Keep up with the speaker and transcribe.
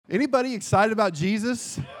Anybody excited about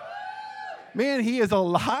Jesus? Man, he is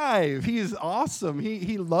alive. He is awesome.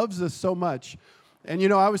 He loves us so much. And,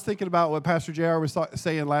 I was thinking about what Pastor JR was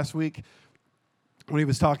saying last week when he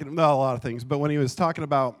was talking about a lot of things, but when he was talking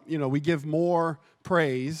about, we give more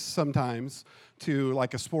praise sometimes to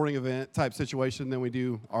like a sporting event type situation than we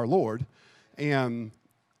do our Lord. And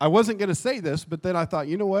I wasn't going to say this, but then I thought,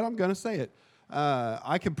 you know what, I'm going to say it.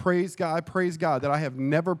 I can praise God. I praise God that I have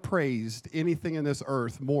never praised anything in this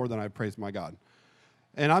earth more than I praise my God.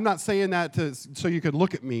 And I'm not saying that so you could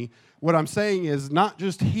look at me. What I'm saying is not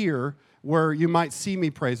just here where you might see me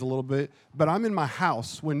praise a little bit, but I'm in my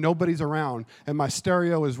house when nobody's around and my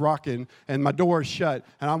stereo is rocking and my door is shut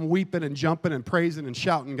and I'm weeping and jumping and praising and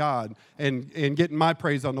shouting God and getting my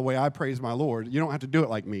praise on the way I praise my Lord. You don't have to do it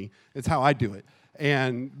like me. It's how I do it.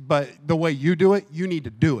 But the way you do it, you need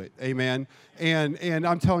to do it. Amen. And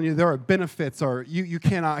I'm telling you, there are benefits, or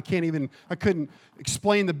I couldn't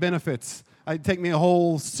explain the benefits. It'd take me a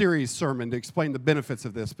whole series sermon to explain the benefits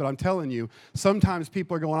of this. But I'm telling you, sometimes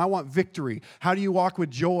people are going, I want victory. How do you walk with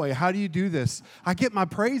joy? How do you do this? I get my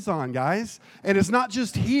praise on, guys. And it's not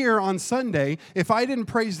just here on Sunday. If I didn't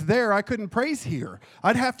praise there, I couldn't praise here.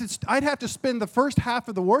 I'd have to spend the first half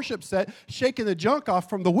of the worship set shaking the junk off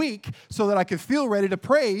from the week so that I could feel ready to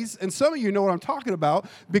praise. And some of you know what I'm talking about,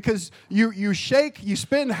 because you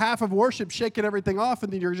spend half of worship shaking everything off,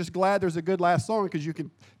 and then you're just glad there's a good last song because you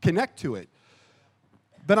can connect to it.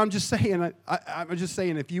 But I'm just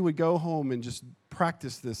saying, if you would go home and just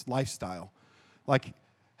practice this lifestyle, like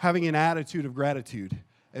having an attitude of gratitude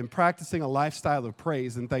and practicing a lifestyle of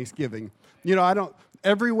praise and thanksgiving.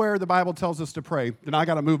 Everywhere the Bible tells us to pray, and I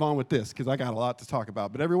got to move on with this because I got a lot to talk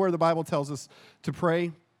about, but everywhere the Bible tells us to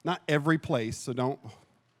pray, not every place, so don't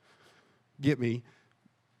get me,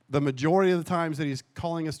 the majority of the times that he's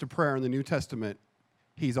calling us to prayer in the New Testament,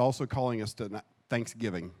 he's also calling us to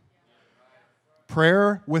thanksgiving.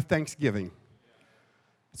 Prayer with thanksgiving.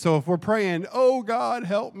 So if we're praying, oh God,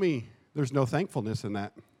 help me, there's no thankfulness in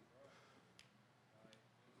that.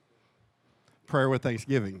 Prayer with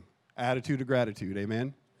thanksgiving. Attitude of gratitude.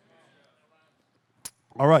 Amen.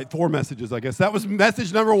 All right, 4 messages, I guess. That was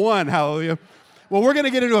message number 1. Hallelujah. Well, we're going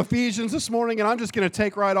to get into Ephesians this morning, and I'm just going to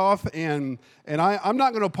take right off, and I'm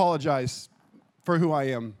not going to apologize for who I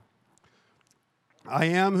am. I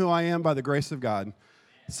am who I am by the grace of God.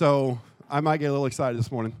 So I might get a little excited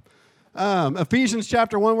this morning. Ephesians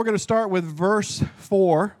chapter 1, we're going to start with verse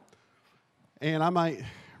 4. And I might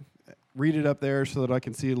read it up there so that I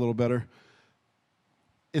can see it a little better.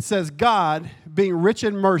 It says, God, being rich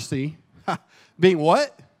in mercy, being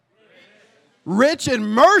what? Rich in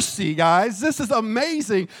mercy, guys. This is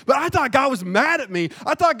amazing. But I thought God was mad at me.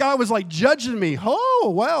 I thought God was like judging me.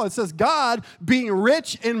 Oh, well, it says God being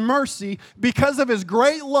rich in mercy because of his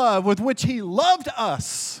great love with which he loved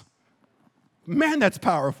us. Man, that's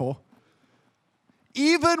powerful.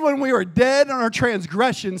 Even when we were dead in our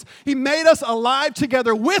transgressions, he made us alive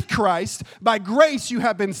together with Christ. By grace you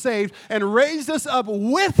have been saved, and raised us up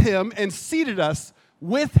with him and seated us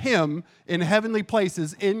with him in heavenly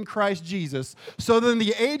places in Christ Jesus, so that in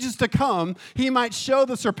the ages to come he might show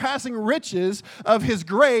the surpassing riches of his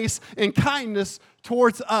grace and kindness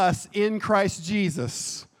towards us in Christ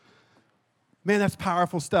Jesus. Man, that's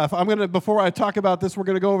powerful stuff. Before I talk about this, we're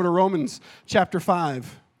going to go over to Romans chapter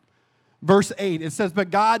 5, verse 8. It says, but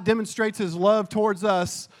God demonstrates his love towards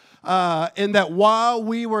us in that while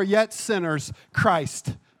we were yet sinners,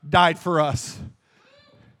 Christ died for us.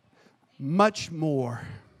 Much more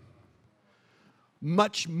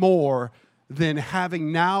than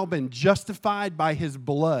having now been justified by his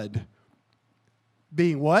blood.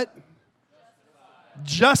 Being what?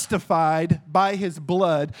 Justified by his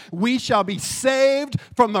blood, we shall be saved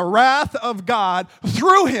from the wrath of God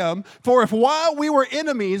through him. For if while we were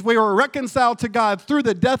enemies, we were reconciled to God through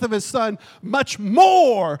the death of his Son, much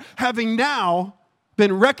more, having now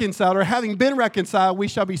been reconciled, or having been reconciled, we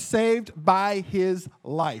shall be saved by his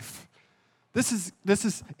life. This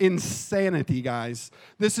is insanity, guys.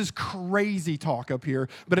 This is crazy talk up here,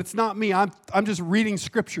 but it's not me. I'm just reading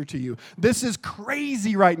scripture to you. This is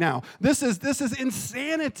crazy right now. This is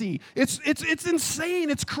insanity. It's insane.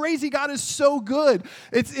 It's crazy. God is so good.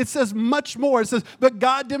 It says much more. It says, but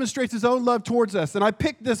God demonstrates his own love towards us. And I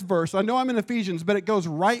picked this verse. I know I'm in Ephesians, but it goes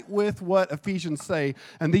right with what Ephesians say,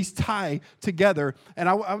 and these tie together. And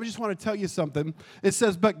I just want to tell you something. It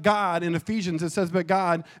says, but God, in Ephesians, it says, but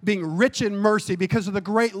God, being rich in mercy because of the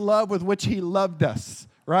great love with which he loved us,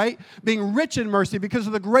 right? Being rich in mercy because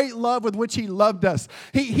of the great love with which he loved us.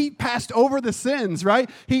 He passed over the sins, right?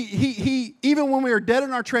 He even when we were dead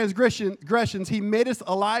in our transgressions, he made us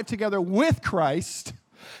alive together with Christ.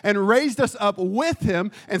 and raised us up with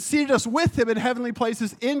him and seated us with him in heavenly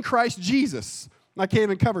places in Christ Jesus. I can't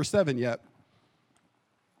even cover 7 yet.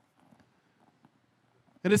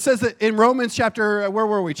 And it says that in Romans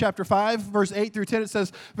chapter 5, verse 8 through 10, it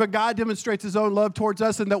says, but God demonstrates his own love towards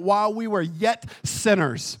us, and that while we were yet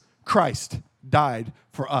sinners, Christ died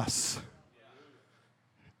for us.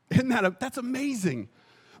 Isn't that's amazing?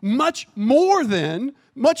 Much more than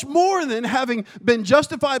having been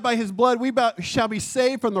justified by his blood, we shall be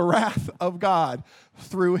saved from the wrath of God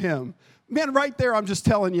through him. Man, right there, I'm just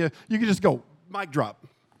telling you, you can just go, mic drop.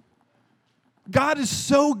 God is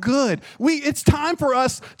so good. It's time for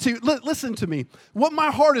us to, listen to me. What my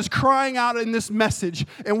heart is crying out in this message,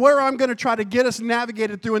 and where I'm going to try to get us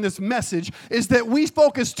navigated through in this message, is that we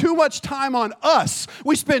focus too much time on us.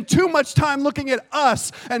 We spend too much time looking at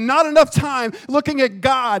us and not enough time looking at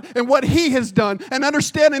God and what he has done and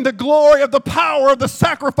understanding the glory of the power of the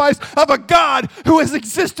sacrifice of a God who has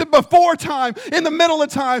existed before time, in the middle of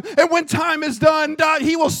time, and when time is done,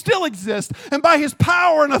 he will still exist. And by his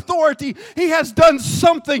power and authority, he has done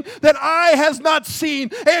something that eye has not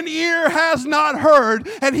seen and ear has not heard,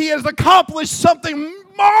 and he has accomplished something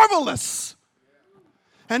marvelous.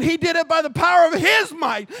 And he did it by the power of his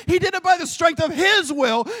might. He did it by the strength of his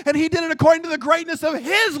will, and he did it according to the greatness of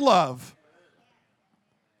his love.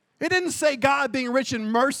 It didn't say God, being rich in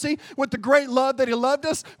mercy, with the great love that he loved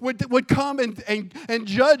us, would come and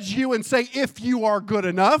judge you and say, if you are good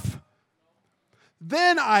enough,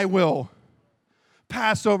 then I will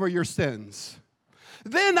pass over your sins.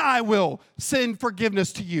 Then I will send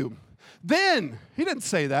forgiveness to you. Then, he didn't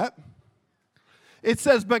say that. It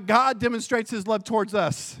says, but God demonstrates his love towards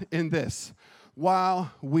us in this, while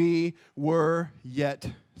we were yet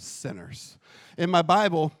sinners. In my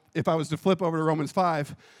Bible, if I was to flip over to Romans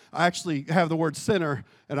 5, I actually have the word sinner,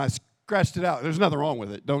 and I scratched it out. There's nothing wrong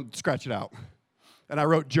with it. Don't scratch it out. And I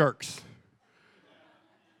wrote jerks.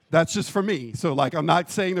 That's just for me. So, I'm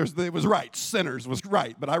not saying it was right. Sinners was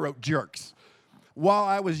right, but I wrote jerks. While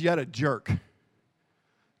I was yet a jerk,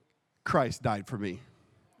 Christ died for me.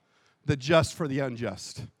 The just for the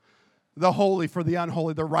unjust. The holy for the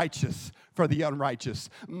unholy. The righteous for the unrighteous.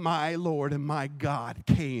 My Lord and my God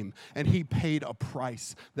came, and he paid a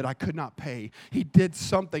price that I could not pay. He did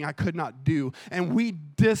something I could not do. And we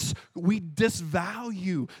disvalue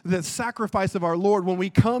the sacrifice of our Lord when we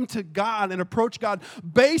come to God and approach God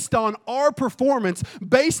based on our performance,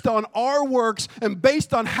 based on our works, and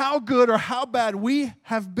based on how good or how bad we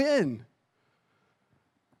have been.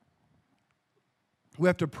 We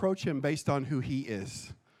have to approach him based on who he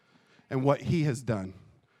is and what he has done.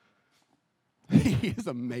 He is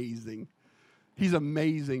amazing. He's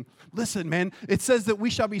amazing. Listen, man, it says that we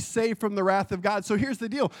shall be saved from the wrath of God. So here's the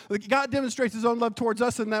deal. God demonstrates his own love towards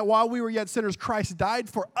us, and that while we were yet sinners, Christ died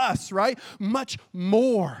for us, right? Much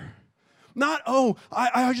more. Not,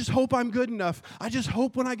 I just hope I'm good enough. I just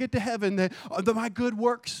hope when I get to heaven that my good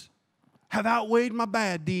works have outweighed my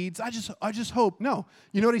bad deeds. I just hope. No.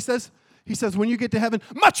 You know what he says? He says, when you get to heaven,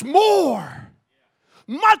 much more.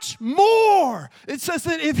 Much more. It says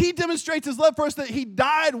that if he demonstrates his love for us, that he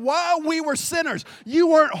died while we were sinners. You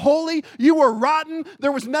weren't holy. You were rotten.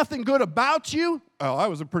 There was nothing good about you. Oh, I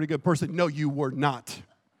was a pretty good person. No, you were not.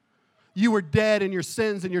 You were dead in your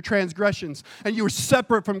sins and your transgressions, and you were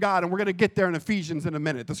separate from God, and we're going to get there in Ephesians in a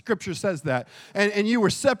minute. The scripture says that. And you were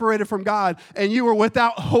separated from God, and you were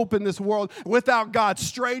without hope in this world, without God,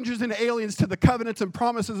 strangers and aliens to the covenants and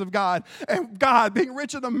promises of God. And God, being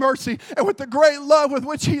rich in the mercy and with the great love with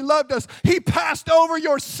which he loved us, he passed over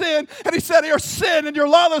your sin, and he said, your sin and your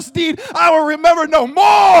lawless deed, I will remember no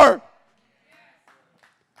more.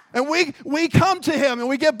 And we come to him and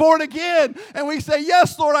we get born again and we say,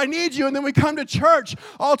 yes, Lord, I need you. And then we come to church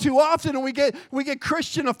all too often and we get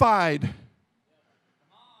Christianified.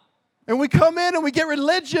 And we come in and we get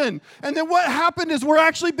religion. And then what happened is we're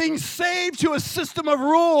actually being saved to a system of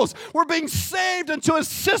rules. We're being saved into a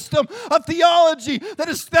system of theology that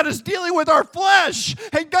is dealing with our flesh.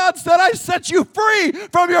 And God said, I set you free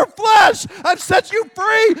from your flesh. I've set you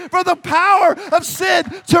free from the power of sin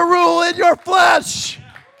to rule in your flesh.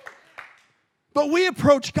 But we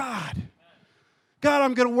approach God. God,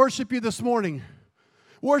 I'm going to worship you this morning.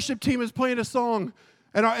 Worship team is playing a song,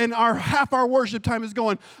 and half our worship time is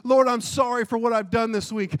going, Lord, I'm sorry for what I've done this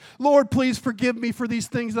week. Lord, please forgive me for these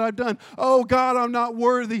things that I've done. Oh, God, I'm not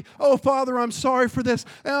worthy. Oh, Father, I'm sorry for this.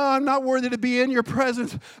 Oh, I'm not worthy to be in your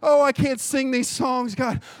presence. Oh, I can't sing these songs,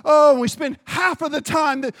 God. Oh, and we spend half of the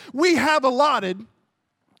time that we have allotted,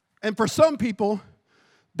 and for some people,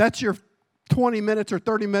 that's your 20 minutes or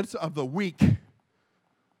 30 minutes of the week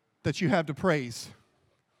that you have to praise.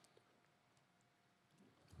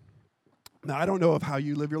 Now, I don't know of how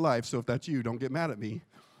you live your life, so if that's you, don't get mad at me.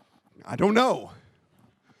 I don't know.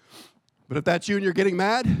 But if that's you and you're getting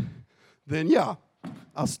mad, then yeah,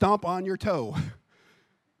 I'll stomp on your toe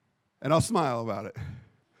and I'll smile about it.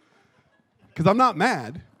 Because I'm not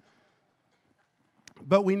mad,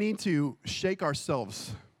 but we need to shake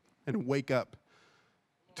ourselves and wake up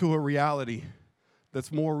to a reality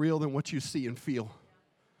that's more real than what you see and feel.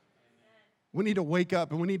 We need to wake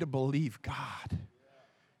up and we need to believe God.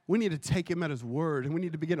 We need to take him at his word, and we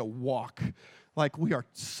need to begin to walk like we are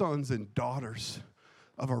sons and daughters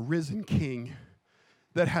of a risen King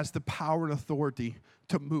that has the power and authority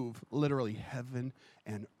to move literally heaven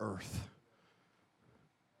and earth.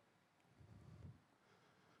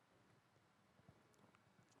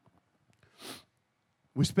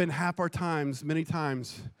 We spend half our times, many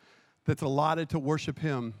times, that's allotted to worship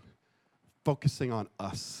him, focusing on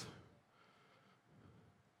us.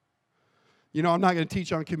 You know, I'm not going to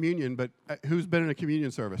teach on communion, but who's been in a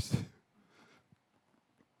communion service?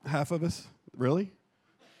 Half of us? Really?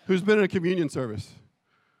 Who's been in a communion service?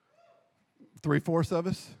 3/4 of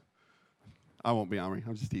us? I won't be honoring.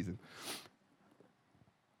 I'm just teasing.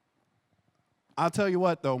 I'll tell you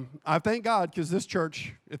what, though. I thank God because this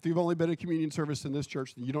church, if you've only been in a communion service in this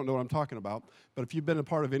church, then you don't know what I'm talking about. But if you've been a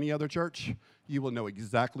part of any other church, you will know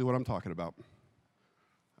exactly what I'm talking about.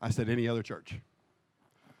 I said any other church.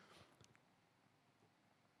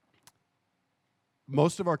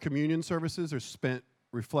 Most of our communion services are spent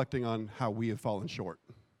reflecting on how we have fallen short.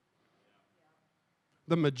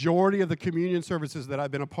 The majority of the communion services that I've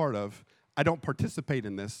been a part of, I don't participate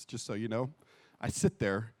in this, just so you know. I sit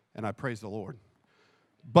there and I praise the Lord.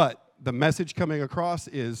 But the message coming across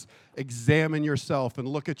is examine yourself and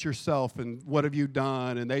look at yourself and what have you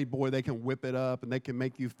done, and they can whip it up and they can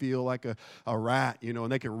make you feel like a rat, you know,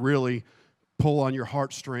 and they can really pull on your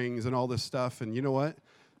heartstrings and all this stuff. And you know what?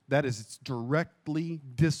 That is directly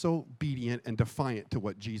disobedient and defiant to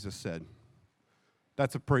what Jesus said.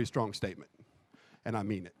 That's a pretty strong statement, and I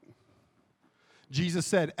mean it. Jesus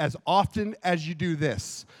said, as often as you do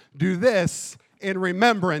this in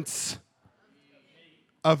remembrance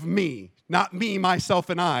of me. Not me, myself,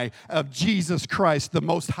 and I, of Jesus Christ, the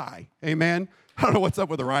Most High. Amen? I don't know what's up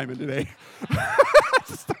with the rhyming today.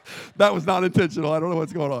 That was not intentional. I don't know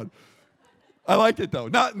what's going on. I liked it, though.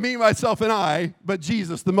 Not me, myself, and I, but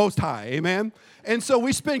Jesus, the Most High. Amen? And so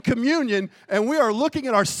we spend communion, and we are looking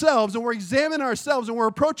at ourselves, and we're examining ourselves, and we're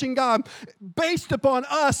approaching God based upon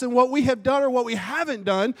us and what we have done or what we haven't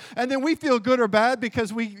done, and then we feel good or bad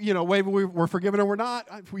because we're forgiven or we're not.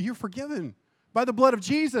 You're forgiven by the blood of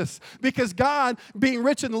Jesus, because God, being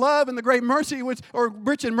rich in love and the great mercy,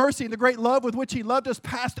 rich in mercy and the great love with which he loved us,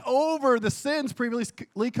 passed over the sins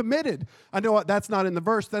previously committed. I know what, that's not in the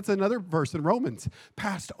verse. That's another verse in Romans.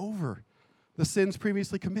 Passed over the sins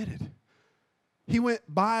previously committed. He went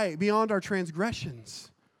beyond our transgressions.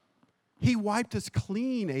 He wiped us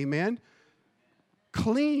clean, amen?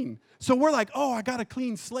 Clean. So we're like, oh, I got a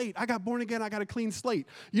clean slate. I got born again. I got a clean slate.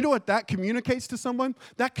 You know what that communicates to someone?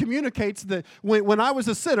 That communicates that when I was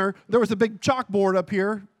a sinner, there was a big chalkboard up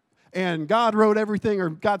here, and God wrote everything, or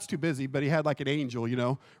God's too busy, but he had like an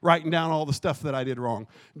angel, writing down all the stuff that I did wrong,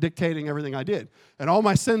 dictating everything I did. And all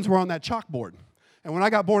my sins were on that chalkboard. And when I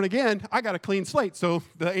got born again, I got a clean slate. So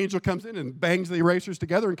the angel comes in and bangs the erasers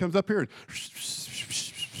together and comes up here and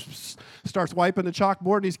starts wiping the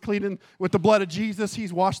chalkboard, and he's cleaning with the blood of Jesus.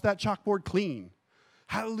 He's washed that chalkboard clean.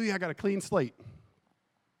 Hallelujah, I got a clean slate.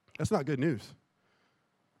 That's not good news.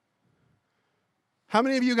 How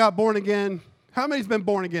many of you got born again? How many's been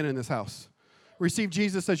born again in this house? Received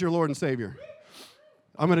Jesus as your Lord and Savior.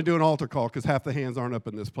 I'm going to do an altar call because half the hands aren't up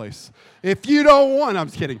in this place. If you don't want, I'm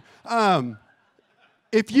just kidding.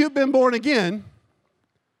 If you've been born again,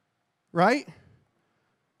 right?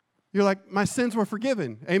 You're like, my sins were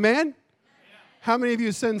forgiven. Amen? How many of you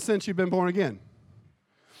have sinned since you've been born again?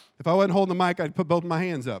 If I wasn't holding the mic, I'd put both my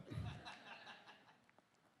hands up.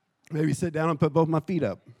 Maybe sit down and put both my feet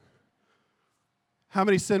up. How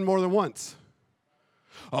many sinned more than once?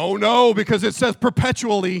 Oh, no, because it says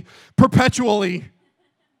perpetually, perpetually,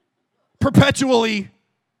 perpetually.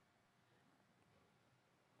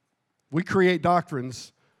 We create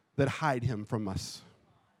doctrines that hide him from us.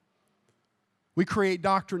 We create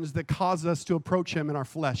doctrines that cause us to approach him in our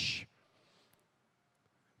flesh.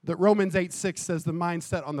 That Romans 8:6 says the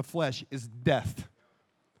mindset on the flesh is death.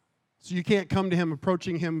 So you can't come to him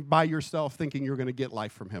approaching him by yourself thinking you're going to get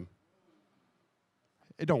life from him.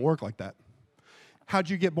 It don't work like that. How'd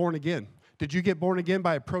you get born again? Did you get born again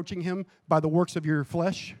by approaching him by the works of your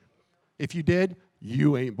flesh? If you did,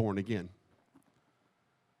 you ain't born again.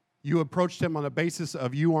 You approached him on the basis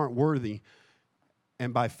of you aren't worthy.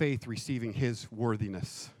 and by faith receiving his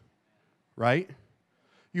worthiness. Right?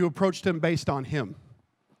 You approached him based on him.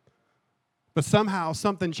 But somehow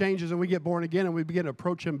something changes and we get born again and we begin to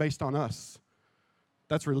approach him based on us.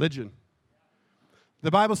 That's religion. The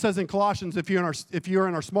Bible says in Colossians, if you're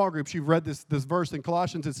in our small groups, you've read this verse in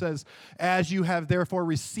Colossians, it says, as you have therefore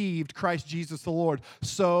received Christ Jesus the Lord,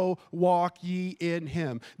 so walk ye in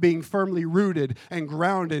him, being firmly rooted and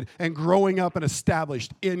grounded and growing up and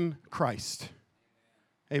established in Christ.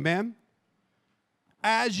 Amen?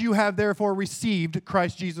 As you have therefore received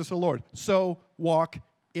Christ Jesus the Lord, so walk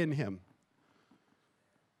in him.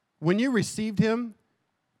 When you received him,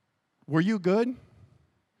 were you good?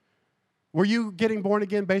 Were you getting born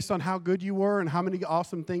again based on how good you were and how many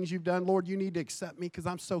awesome things you've done? Lord, you need to accept me because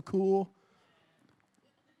I'm so cool.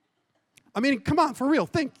 I mean, come on, for real.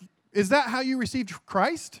 Think, is that how you received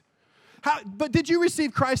Christ? But did you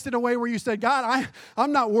receive Christ in a way where you said, God,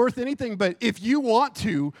 I'm not worth anything, but if you want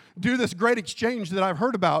to do this great exchange that I've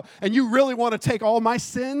heard about, and you really want to take all my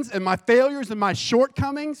sins and my failures and my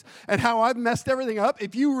shortcomings and how I've messed everything up,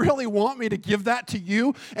 if you really want me to give that to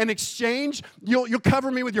you in exchange, you'll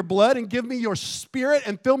cover me with your blood and give me your spirit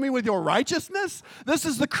and fill me with your righteousness? This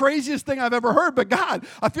is the craziest thing I've ever heard, but God,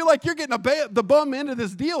 I feel like you're getting the bum end of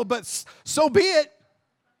this deal, but so be it.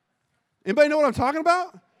 Anybody know what I'm talking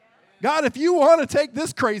about? God, if you want to take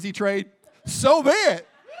this crazy trade, so be it.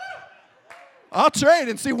 I'll trade.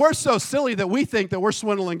 And see, we're so silly that we think that we're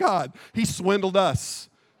swindling God. He swindled us.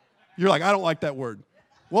 You're like, I don't like that word.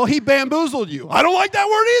 Well, he bamboozled you. I don't like that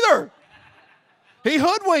word either. He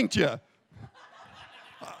hoodwinked you.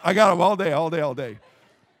 I got him all day.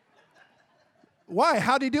 Why?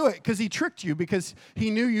 How'd he do it? Because he tricked you, because he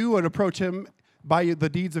knew you would approach him by the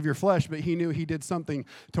deeds of your flesh, but he knew he did something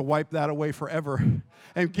to wipe that away forever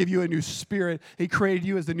and give you a new spirit. He created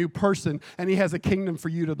you as a new person, and he has a kingdom for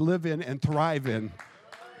you to live in and thrive in.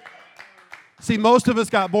 See, most of us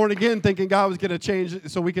got born again thinking God was going to change it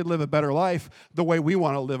so we could live a better life the way we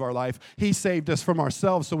want to live our life. He saved us from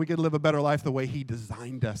ourselves so we could live a better life the way he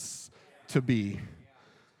designed us to be.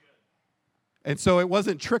 And so it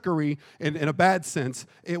wasn't trickery in a bad sense.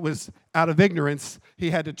 It was out of ignorance.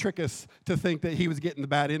 He had to trick us to think that he was getting the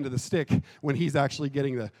bad end of the stick when he's actually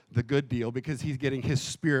getting the good deal, because he's getting his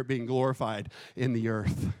spirit being glorified in the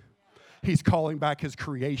earth. He's calling back his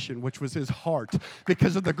creation, which was his heart.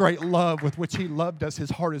 Because of the great love with which he loved us,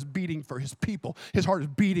 his heart is beating for his people. His heart is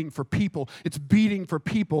beating for people. It's beating for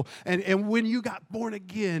people. And when you got born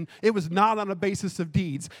again, it was not on a basis of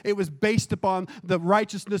deeds. It was based upon the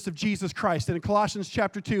righteousness of Jesus Christ. And in Colossians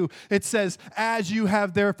chapter 2, it says, as you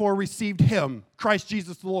have therefore received him, Christ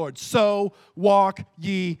Jesus the Lord, so walk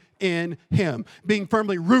ye in him, being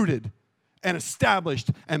firmly rooted and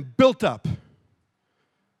established and built up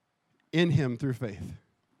in him through faith.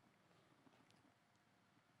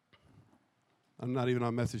 I'm not even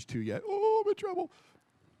on message 2 yet. Oh, I'm in trouble.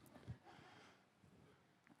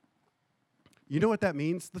 You know what that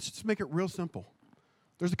means? Let's just make it real simple.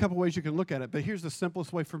 There's a couple ways you can look at it, but here's the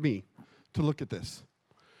simplest way for me to look at this.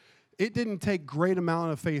 It didn't take great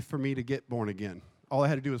amount of faith for me to get born again. All I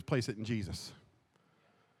had to do was place it in Jesus.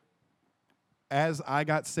 As I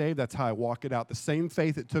got saved, that's how I walk it out. The same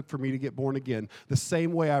faith it took for me to get born again, the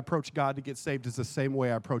same way I approach God to get saved is the same way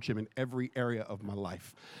I approach him in every area of my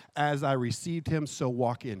life. As I received him, so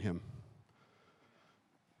walk in him.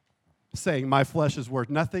 Saying, my flesh is worth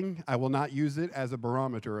nothing. I will not use it as a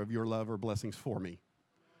barometer of your love or blessings for me.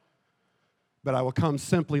 But I will come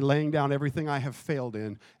simply laying down everything I have failed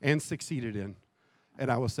in and succeeded in. And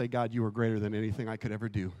I will say, God, you are greater than anything I could ever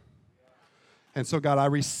do. And so, God, I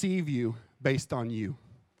receive you based on you.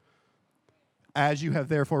 As you have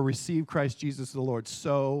therefore received Christ Jesus the Lord,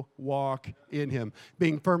 so walk in him.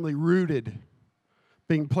 Being firmly rooted,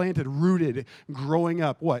 being planted, rooted, growing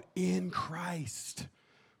up, what? In Christ.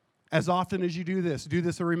 As often as you do this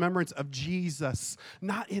in remembrance of Jesus,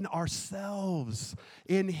 not in ourselves,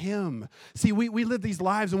 in him. See, we live these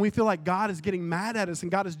lives and we feel like God is getting mad at us and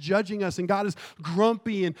God is judging us and God is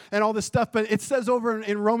grumpy and all this stuff. But it says over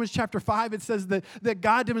in Romans chapter 5, it says that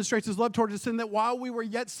God demonstrates his love towards us in that while we were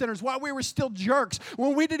yet sinners, while we were still jerks,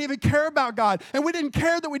 when we didn't even care about God and we didn't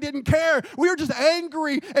care that we didn't care, we were just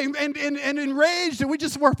angry and enraged and we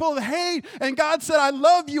just were full of hate. And God said, I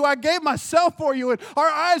love you. I gave myself for you. And our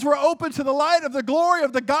eyes were open to the light of the glory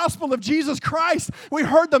of the gospel of Jesus Christ. We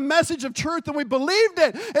heard the message of truth and we believed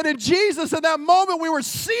it. And in Jesus, in that moment, we were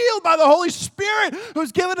sealed by the Holy Spirit,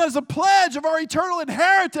 who's given us a pledge of our eternal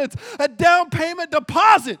inheritance, a down payment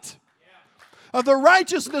deposit of the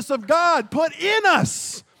righteousness of God put in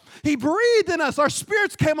us. He breathed in us. Our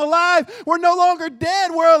spirits came alive. We're no longer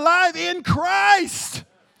dead. We're alive in Christ.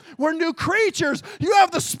 We're new creatures. You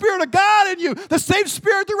have the Spirit of God in you. The same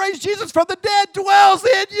Spirit that raised Jesus from the dead dwells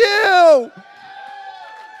in you.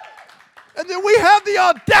 And then we have the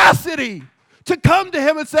audacity to come to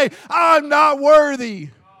Him and say, I'm not worthy.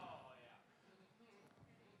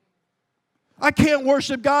 I can't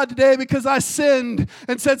worship God today because I sinned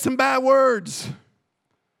and said some bad words.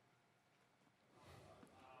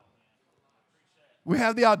 We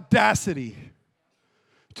have the audacity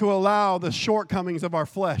to allow the shortcomings of our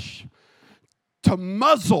flesh to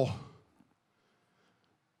muzzle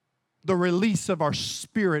the release of our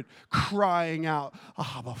spirit crying out,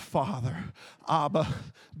 Abba, Father, Abba,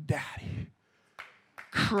 Daddy.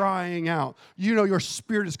 Crying out. You know your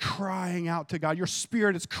spirit is crying out to God. Your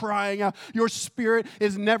spirit is crying out. Your spirit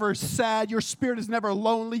is never sad. Your spirit is never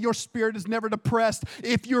lonely. Your spirit is never depressed.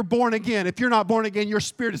 If you're born again, if you're not born again, your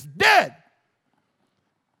spirit is dead.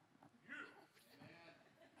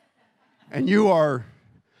 And you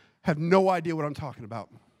have no idea what I'm talking about.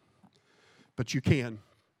 But you can.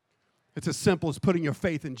 It's as simple as putting your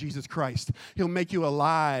faith in Jesus Christ. He'll make you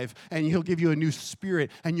alive, and He'll give you a new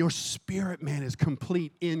spirit, and your spirit, man, is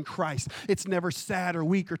complete in Christ. It's never sad or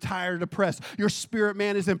weak or tired or depressed. Your spirit,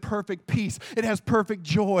 man, is in perfect peace. It has perfect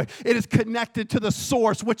joy. It is connected to the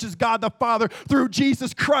source, which is God the Father, through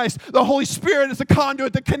Jesus Christ. The Holy Spirit is a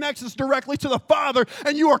conduit that connects us directly to the Father,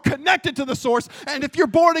 and you are connected to the source. And if you're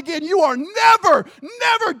born again, you are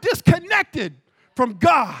never disconnected from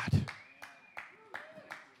God.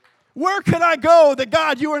 Where can I go that,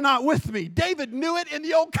 God, you are not with me? David knew it in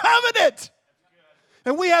the Old Covenant.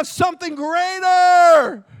 And we have something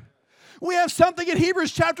greater. We have something in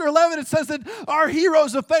Hebrews chapter 11. It says that our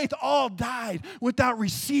heroes of faith all died without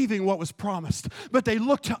receiving what was promised. But they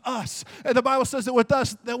looked to us. And the Bible says that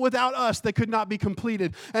without us, they could not be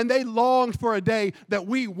completed. And they longed for a day that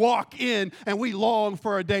we walk in, and we longed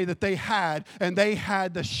for a day that they had. And they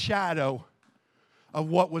had the shadow of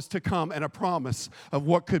what was to come and a promise of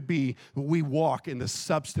what could be. We walk in the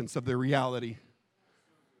substance of the reality.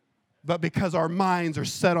 But because our minds are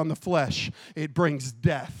set on the flesh, it brings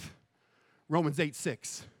death. Romans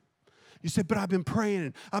 8:6. You say, but I've been praying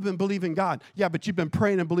and I've been believing God. Yeah, but you've been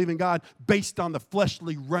praying and believing God based on the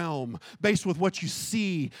fleshly realm, based with what you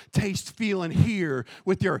see, taste, feel, and hear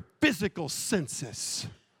with your physical senses.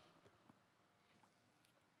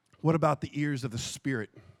 What about the ears of the Spirit?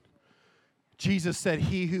 Jesus said,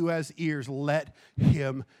 he who has ears, let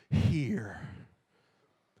him hear.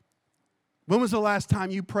 When was the last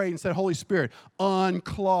time you prayed and said, Holy Spirit,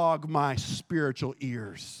 unclog my spiritual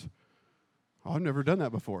ears? Oh, I've never done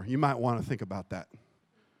that before. You might want to think about that.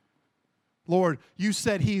 Lord, you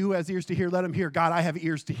said he who has ears to hear, let him hear. God, I have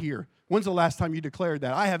ears to hear. When's the last time you declared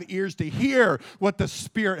that? I have ears to hear what the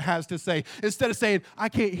Spirit has to say. Instead of saying, I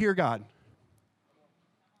can't hear God.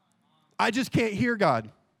 I just can't hear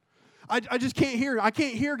God. I just can't hear. I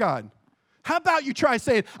can't hear God. How about you try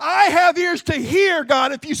saying, I have ears to hear,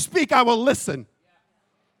 God. If you speak, I will listen.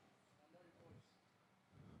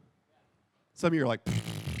 Some of you are like,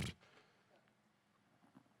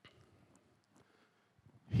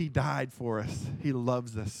 He died for us. He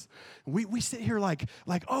loves us. We sit here like,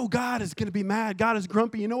 oh, God is going to be mad. God is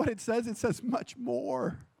grumpy. You know what it says? It says much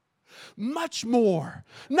more. Much more.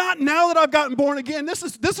 Not now that I've gotten born again. This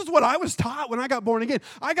is what I was taught when I got born again.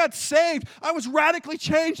 I got saved. I was radically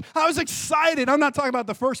changed. I was excited. I'm not talking about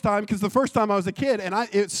the first time, because the first time I was a kid and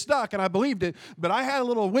it stuck and I believed it. But I had a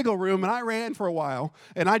little wiggle room and I ran for a while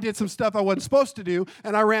and I did some stuff I wasn't supposed to do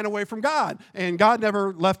and I ran away from God. And God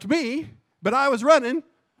never left me, but I was running.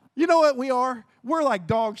 You know what we are? We're like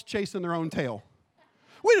dogs chasing their own tail.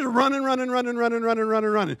 We're just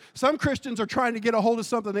running. Some Christians are trying to get a hold of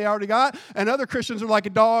something they already got, and other Christians are like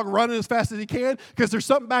a dog running as fast as he can because there's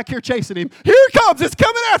something back here chasing him. Here it comes. It's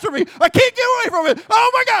coming after me. I can't get away from it.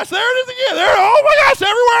 Oh, my gosh. There it is again. Oh, my gosh.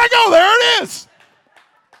 Everywhere I go, there it is.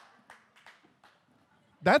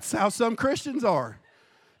 That's how some Christians are.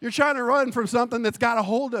 You're trying to run from something that's got a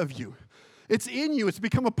hold of you. It's in you. It's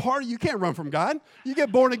become a part of you. You can't run from God. You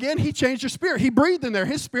get born again. He changed your spirit. He breathed in there.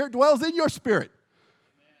 His spirit dwells in your spirit.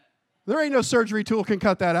 There ain't no surgery tool can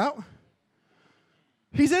cut that out.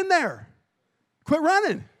 He's in there. Quit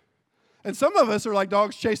running. And some of us are like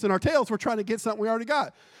dogs chasing our tails. We're trying to get something we already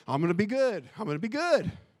got. I'm going to be good. I'm going to be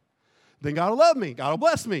good. Then God will love me. God will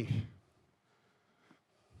bless me.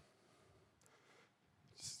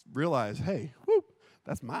 Just realize, hey, whoop,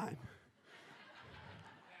 that's mine.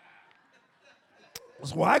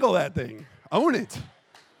 Let's waggle that thing. Own it.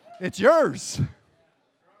 It's yours.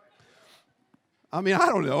 I mean, I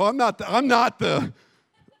don't know. I'm not the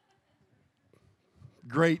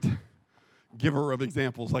great giver of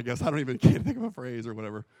examples, I guess. I don't even can't think of a phrase or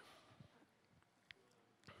whatever.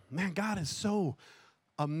 Man, God is so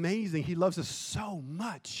amazing. He loves us so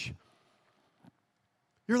much.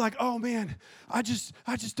 You're like, oh man, I just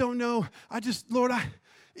don't know. Lord,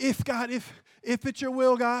 if it's your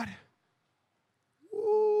will, God.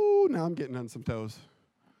 Ooh, now I'm getting on some toes.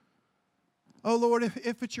 Oh Lord,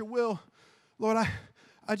 if it's your will, Lord,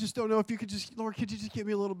 I just don't know if you could just, Lord, could you just give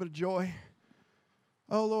me a little bit of joy?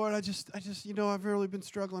 Oh Lord, I just, I've really been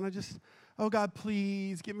struggling. Oh God,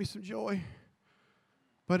 please give me some joy.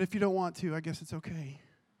 But if you don't want to, I guess it's okay.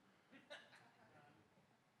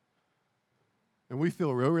 And we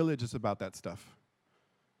feel real religious about that stuff.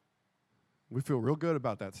 We feel real good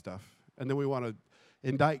about that stuff. And then we want to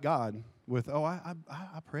indict God with, oh, I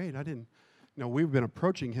prayed. I didn't. No, we've been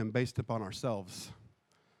approaching him based upon ourselves.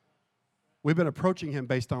 We've been approaching him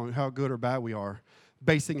based on how good or bad we are,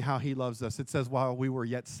 basing how he loves us. It says, while we were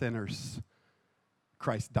yet sinners,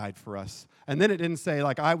 Christ died for us. And then it didn't say,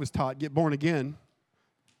 like I was taught, get born again.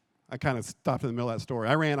 I kind of stopped in the middle of that story.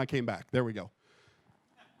 I ran, I came back. There we go.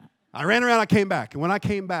 I ran around, I came back. And when I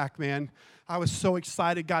came back, man, I was so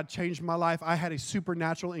excited. God changed my life. I had a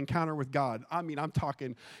supernatural encounter with God. I mean, I'm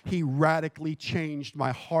talking, he radically changed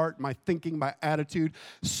my heart, my thinking, my attitude,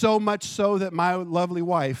 so much so that my lovely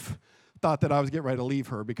wife thought that I was getting ready to leave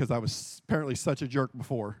her because I was apparently such a jerk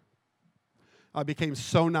before. I became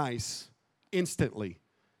so nice instantly.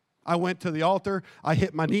 I went to the altar. I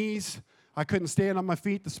hit my knees. I couldn't stand on my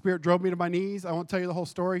feet. The Spirit drove me to my knees. I won't tell you the whole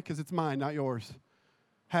story because it's mine, not yours.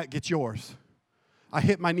 Get yours. I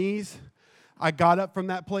hit my knees. I got up from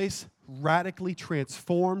that place, radically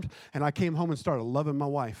transformed, and I came home and started loving my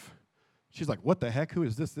wife. She's like, what the heck? Who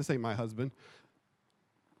is this? This ain't my husband.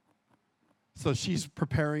 So she's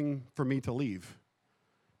preparing for me to leave.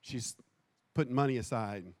 She's putting money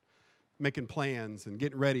aside, making plans, and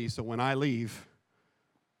getting ready so when I leave,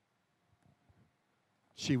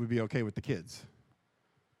 she would be okay with the kids.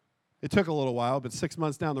 It took a little while, but 6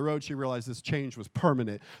 months down the road, she realized this change was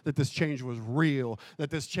permanent, that this change was real, that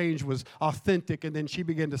this change was authentic, and then she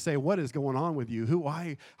began to say, what is going on with you?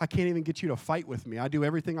 I can't even get you to fight with me. I do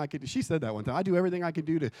everything I can do. She said that one time. I do everything I can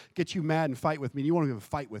do to get you mad and fight with me. You won't even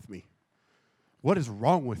fight with me. What is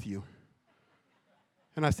wrong with you?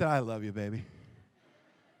 And I said, I love you, baby.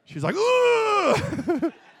 She's like,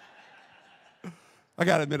 ooh! I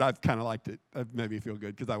got to admit, I've kind of liked it. It made me feel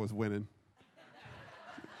good because I was winning.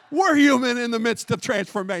 We're human in the midst of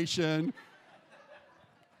transformation.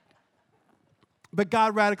 But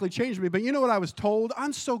God radically changed me. But you know what I was told?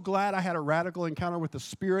 I'm so glad I had a radical encounter with the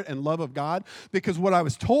Spirit and love of God, because what I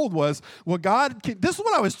was told was, well, this is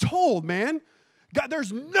what I was told, man. God,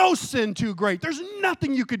 there's no sin too great. There's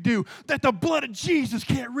nothing you could do that the blood of Jesus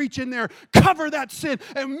can't reach in there, cover that sin,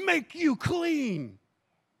 and make you clean.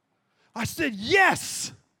 I said,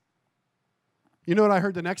 yes. You know what I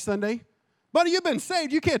heard the next Sunday? Buddy, you've been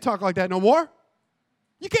saved. You can't talk like that no more.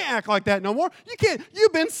 You can't act like that no more. You can't.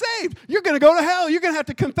 You've been saved. You're going to go to hell. You're going to have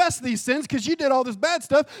to confess these sins because you did all this bad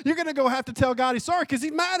stuff. You're going to go have to tell God he's sorry because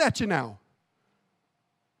he's mad at you now.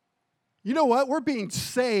 You know what? We're being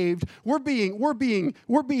saved. We're being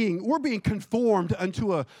conformed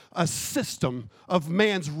unto a system of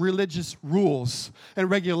man's religious rules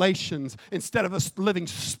and regulations instead of a living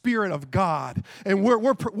Spirit of God. And we're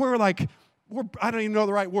I don't even know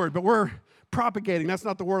the right word, but we're propagating. That's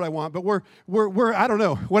not the word I want, but we're I don't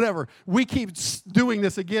know, whatever. We keep doing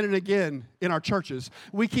this again and again in our churches.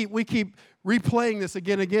 We keep replaying this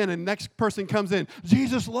again and again, and next person comes in,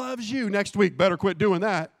 Jesus loves you. Next week, better quit doing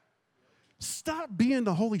that. Stop being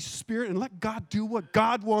the Holy Spirit and let God do what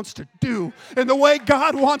God wants to do and the way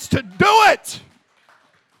God wants to do it.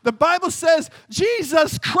 The Bible says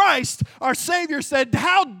Jesus Christ, our Savior, said,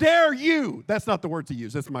 how dare you? That's not the words he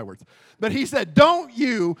used. That's my words. But he said, don't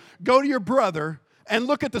you go to your brother and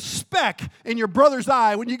look at the speck in your brother's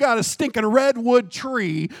eye when you got a stinking redwood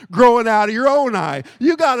tree growing out of your own eye.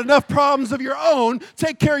 You got enough problems of your own.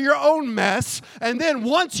 Take care of your own mess. And then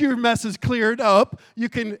once your mess is cleared up, you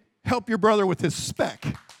can help your brother with his speck.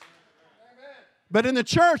 But in the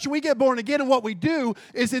church, we get born again, and what we do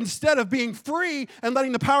is instead of being free and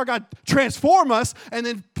letting the power of God transform us and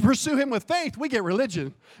then pursue him with faith, we get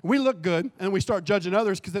religion. We look good, and we start judging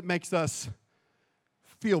others because it makes us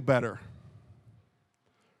feel better.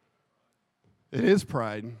 It is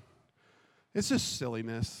pride. It's just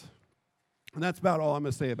silliness. And that's about all I'm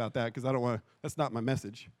going to say about that because that's not my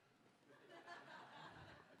message.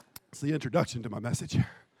 It's the introduction to my message.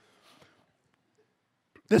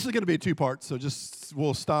 This is going to be a two-part, so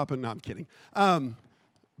we'll stop and no, I'm kidding.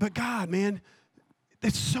 But God, man,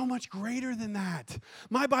 it's so much greater than that.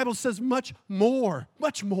 My Bible says much more,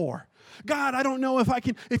 much more. God, I don't know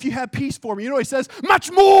if you have peace for me. You know what he says? Much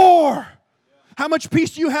more. How much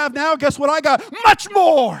peace do you have now? Guess what I got? Much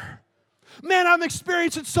more. Man, I'm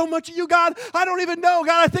experiencing so much of you, God. I don't even know,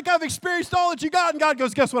 God. I think I've experienced all that you got. And God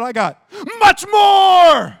goes, guess what I got? Much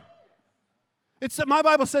more. My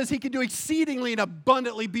Bible says he can do exceedingly and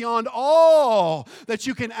abundantly beyond all that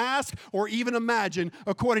you can ask or even imagine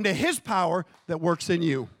according to his power that works in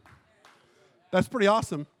you. That's pretty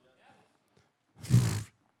awesome.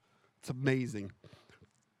 It's amazing.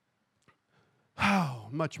 Oh,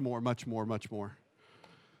 much more, much more, much more.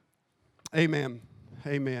 Amen.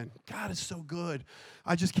 Amen. God is so good.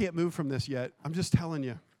 I just can't move from this yet. I'm just telling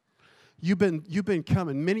you. You've been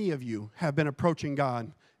coming. Many of you have been approaching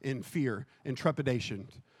God in fear, in trepidation.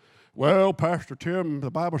 Well, Pastor Tim, the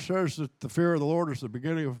Bible says that the fear of the Lord is the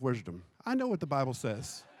beginning of wisdom. I know what the Bible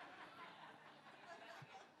says.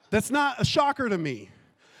 That's not a shocker to me.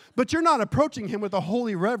 But you're not approaching him with a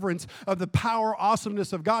holy reverence of the power,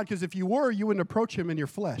 awesomeness of God, because if you were, you wouldn't approach him in your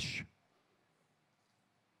flesh.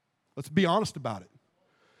 Let's be honest about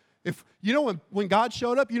it. When God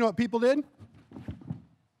showed up, you know what people did?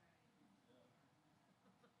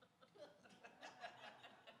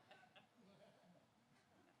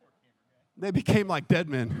 They became like dead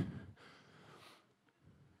men.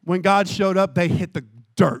 When God showed up, they hit the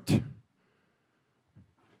dirt.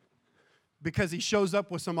 Because he shows up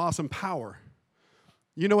with some awesome power.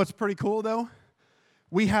 You know what's pretty cool, though?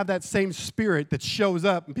 We have that same spirit that shows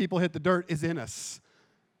up and people hit the dirt is in us.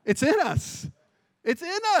 It's in us. It's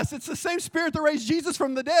in us. It's the same spirit that raised Jesus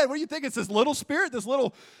from the dead. What do you think? It's this little spirit, this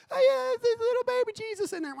little baby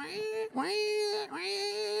Jesus in there.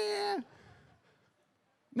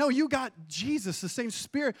 No, you got Jesus, the same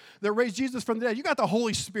spirit that raised Jesus from the dead. You got the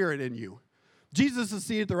Holy Spirit in you. Jesus is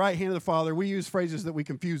seated at the right hand of the Father. We use phrases that we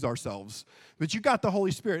confuse ourselves. But you got the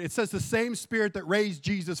Holy Spirit. It says the same spirit that raised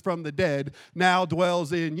Jesus from the dead now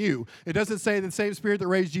dwells in you. It doesn't say the same spirit that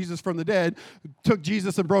raised Jesus from the dead took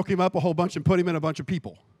Jesus and broke him up a whole bunch and put him in a bunch of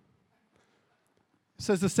people. It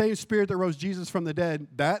says the same spirit that rose Jesus from the dead,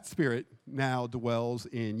 that spirit now dwells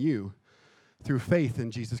in you through faith in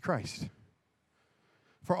Jesus Christ.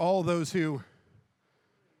 For all those who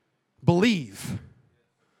believe.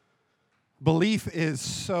 Belief is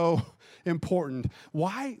so important.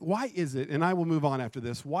 Why is it, and I will move on after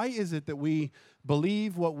this, why is it that we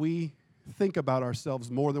believe what we think about ourselves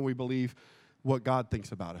more than we believe what God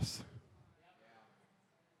thinks about us?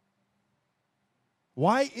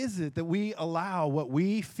 Why is it that we allow what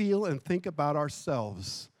we feel and think about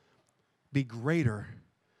ourselves be greater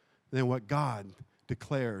than what God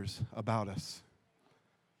declares about us?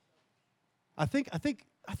 I think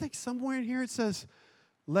somewhere in here it says,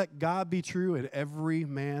 let God be true and every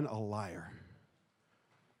man a liar.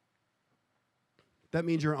 That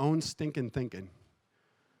means your own stinking thinking.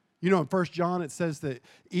 You know, in 1 John it says that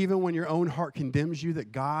even when your own heart condemns you,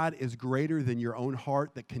 that God is greater than your own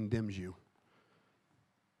heart that condemns you.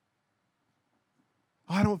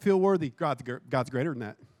 I don't feel worthy. God's greater than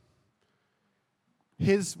that.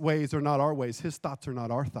 His ways are not our ways. His thoughts are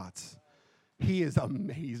not our thoughts. He is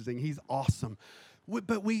amazing. He's awesome.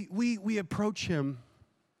 But we approach him.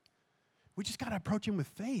 We just got to approach him with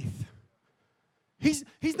faith.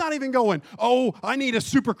 He's not even going, oh, I need a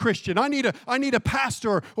super Christian. I need a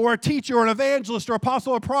pastor or a teacher or an evangelist or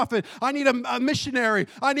apostle or prophet. I need a missionary.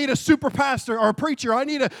 I need a super pastor or a preacher. I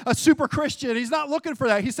need a super Christian. He's not looking for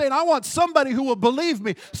that. He's saying, I want somebody who will believe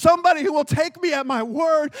me, somebody who will take me at my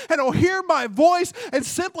word and will hear my voice and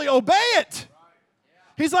simply obey it.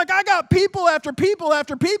 He's like, I got people after people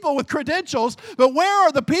after people with credentials, but where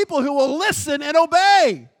are the people who will listen and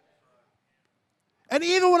obey? And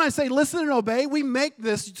even when I say listen and obey, we make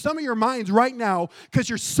this, some of your minds right now, because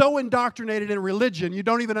you're so indoctrinated in religion, you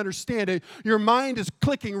don't even understand it. Your mind is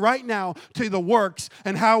clicking right now to the works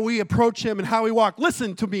and how we approach him and how we walk.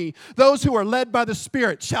 Listen to me. Those who are led by the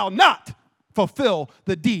Spirit shall not fulfill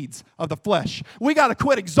the deeds of the flesh. We got to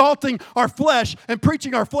quit exalting our flesh and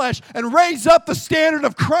preaching our flesh and raise up the standard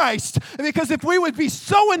of Christ. Because if we would be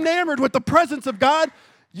so enamored with the presence of God,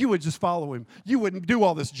 you would just follow him. You wouldn't do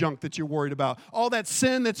all this junk that you're worried about. All that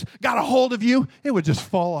sin that's got a hold of you, it would just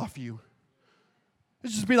fall off you.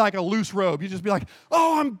 It'd just be like a loose robe. You'd just be like,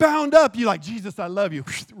 oh, I'm bound up. You're like, Jesus, I love you.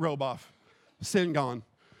 Robe off. Sin gone.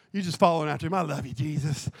 You're just following after him. I love you,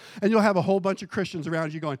 Jesus. And you'll have a whole bunch of Christians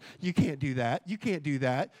around you going, you can't do that. You can't do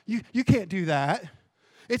that. You can't do that.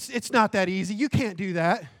 It's not that easy. You can't do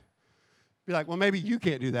that. Be like, well, maybe you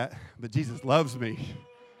can't do that, but Jesus loves me.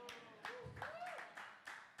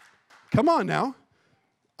 Come on now.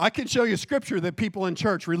 I can show you scripture that people in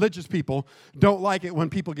church, religious people, don't like it when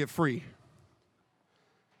people get free.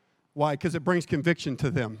 Why? Because it brings conviction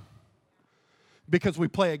to them. because we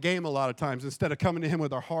play a game a lot of times. Instead of coming to him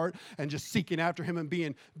with our heart and just seeking after him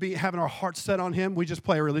and having our heart set on him, we just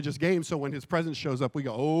play a religious game. So when his presence shows up, we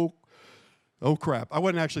go, oh crap. I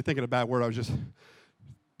wasn't actually thinking a bad word. I was just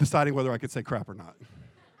deciding whether I could say crap or not.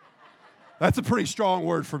 That's a pretty strong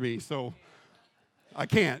word for me, so I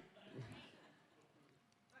can't.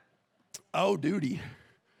 Oh, duty.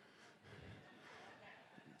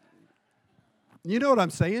 You know what I'm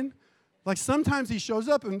saying? Like sometimes he shows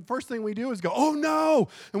up and first thing we do is go, oh no,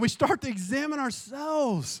 and we start to examine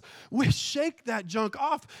ourselves. We shake that junk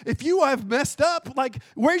off. If you have messed up, like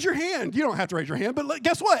raise your hand. You don't have to raise your hand, but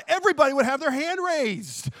guess what? Everybody would have their hand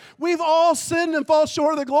raised. We've all sinned and fall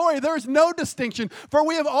short of the glory. There's no distinction, for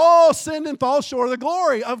we have all sinned and fall short of the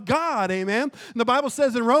glory of God, amen? And the Bible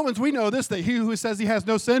says in Romans, we know this, that he who says he has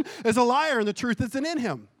no sin is a liar and the truth isn't in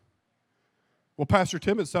him. Well, Pastor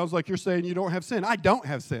Tim, it sounds like you're saying you don't have sin. I don't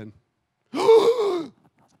have sin.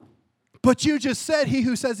 But you just said he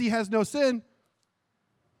who says he has no sin.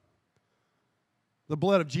 The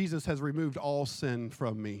blood of Jesus has removed all sin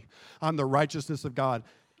from me. I'm the righteousness of God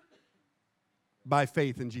by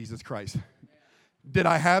faith in Jesus Christ. Did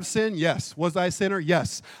I have sin? Yes. Was I a sinner?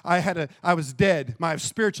 Yes. I was dead. I was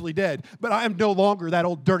spiritually dead. But I am no longer that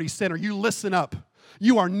old dirty sinner. You listen up.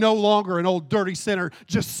 You are no longer an old dirty sinner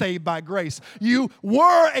just saved by grace. You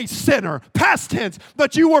were a sinner, past tense,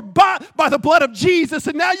 but you were bought by the blood of Jesus,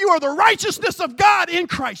 and now you are the righteousness of God in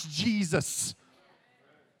Christ Jesus.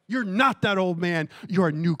 You're not that old man. You're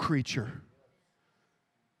a new creature.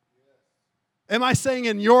 Am I saying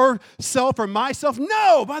in yourself or myself?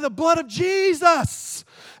 No, by the blood of Jesus.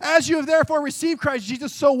 As you have therefore received Christ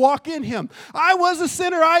Jesus, so walk in him. I was a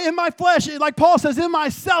sinner, I in my flesh, like Paul says, in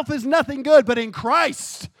myself is nothing good, but in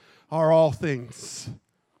Christ are all things.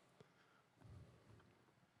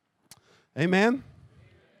 Amen?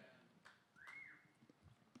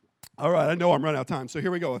 All right, I know I'm running out of time, so here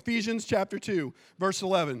we go. Ephesians chapter 2, verse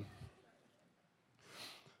 11.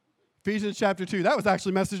 Ephesians chapter 2. That was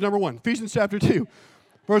actually message number 1. Ephesians chapter 2,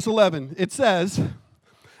 verse 11. It says,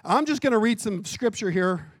 I'm just going to read some scripture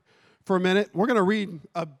here for a minute. We're going to read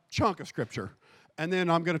a chunk of scripture, and then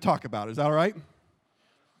I'm going to talk about it. Is that all right?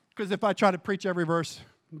 Because if I try to preach every verse,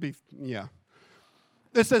 yeah.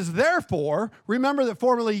 It says, therefore, remember that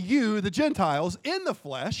formerly you, the Gentiles, in the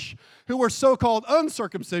flesh, who were so-called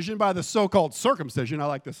uncircumcision by the so-called circumcision. I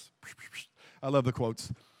like this. I love the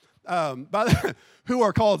quotes. Who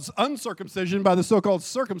are called uncircumcision by the so-called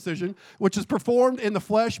circumcision, which is performed in the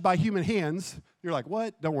flesh by human hands. You're like,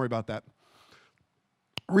 what? Don't worry about that.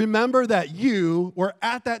 Remember that you were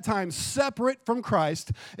at that time separate from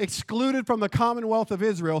Christ, excluded from the commonwealth of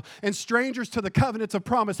Israel, and strangers to the covenants of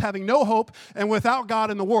promise, having no hope and without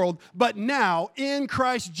God in the world. But now, in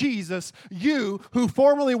Christ Jesus, you who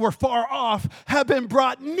formerly were far off have been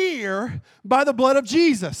brought near by the blood of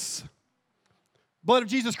Jesus. Blood of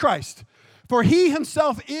Jesus Christ. For he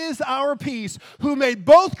himself is our peace, who made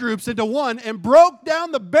both groups into one and broke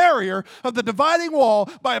down the barrier of the dividing wall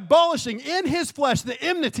by abolishing in his flesh the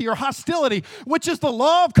enmity or hostility, which is the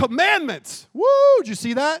law of commandments. Woo! Did you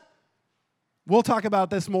see that? We'll talk about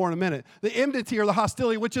this more in a minute. The enmity or the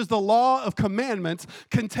hostility, which is the law of commandments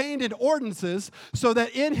contained in ordinances, so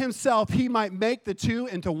that in himself he might make the two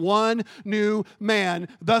into one new man,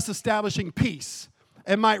 thus establishing peace,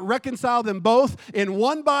 and might reconcile them both in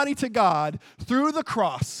one body to God through the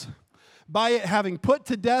cross, by it having put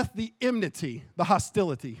to death the enmity, the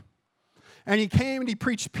hostility. And he came and he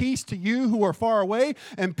preached peace to you who are far away,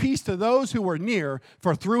 and peace to those who are near,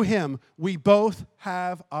 for through him we both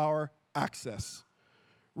have our access.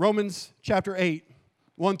 Romans chapter 8,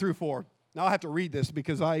 1 through 4. Now I have to read this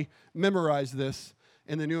because I memorized this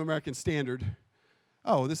in the New American Standard.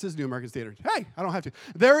 Oh, this is New American Standard. Hey, I don't have to.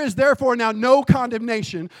 There is therefore now no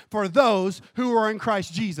condemnation for those who are in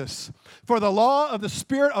Christ Jesus. For the law of the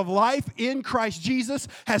Spirit of life in Christ Jesus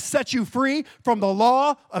has set you free from the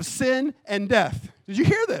law of sin and death. Did you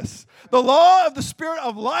hear this? The law of the Spirit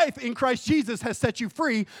of life in Christ Jesus has set you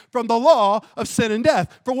free from the law of sin and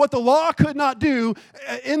death. For what the law could not do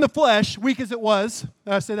in the flesh, weak as it was,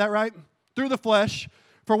 did I say that right? Through the flesh.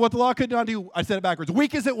 For what the law could not do, I said it backwards,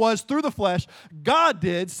 weak as it was through the flesh, God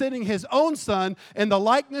did, sending his own Son in the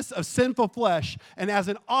likeness of sinful flesh and as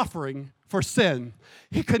an offering for sin.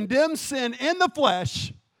 He condemned sin in the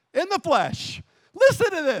flesh.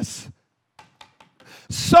 Listen to this.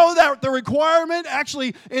 So that the requirement,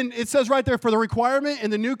 actually, and it says right there, for the requirement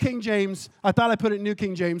in the New King James, I thought I put it in New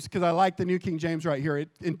King James because I like the New King James right here.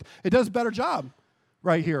 It does a better job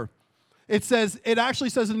right here. It actually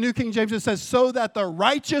says in the New King James, it says, so that the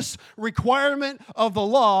righteous requirement of the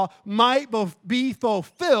law might be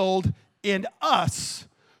fulfilled in us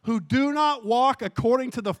who do not walk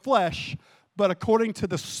according to the flesh, but according to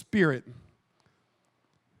the Spirit.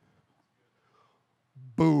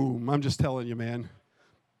 Boom. I'm just telling you, man.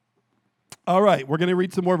 All right, we're going to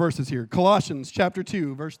read some more verses here. Colossians chapter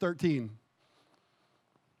 2, verse 13.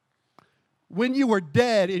 When you were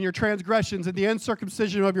dead in your transgressions and the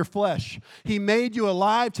uncircumcision of your flesh, he made you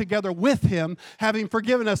alive together with him, having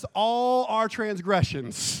forgiven us all our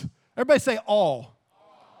transgressions. Everybody say all.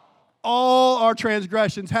 All our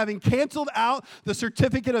transgressions, having canceled out the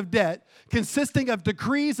certificate of debt consisting of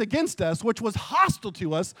decrees against us, which was hostile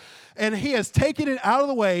to us, and he has taken it out of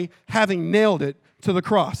the way, having nailed it to the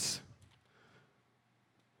cross.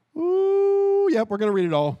 Ooh, yep, we're going to read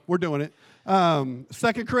it all. We're doing it.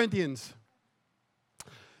 2 Corinthians.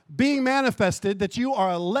 Being manifested that you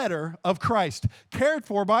are a letter of Christ, cared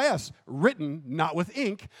for by us, written not with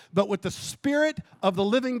ink, but with the Spirit of the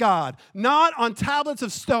living God, not on tablets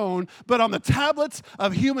of stone, but on the tablets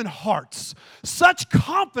of human hearts. Such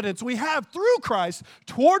confidence we have through Christ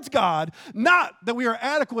towards God, not that we are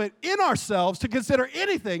adequate in ourselves to consider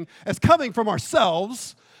anything as coming from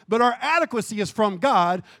ourselves, but our adequacy is from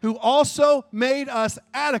God, who also made us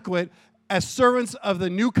adequate as servants of the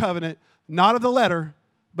new covenant, not of the letter,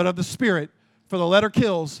 but of the Spirit. For the letter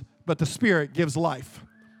kills, but the Spirit gives life.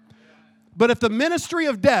 But if the ministry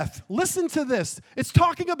of death, listen to this, it's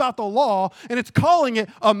talking about the law, and it's calling it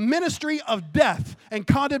a ministry of death and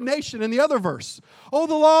condemnation in the other verse. Oh,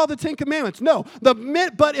 the law of the Ten Commandments. No, but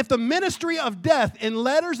if the ministry of death in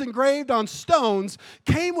letters engraved on stones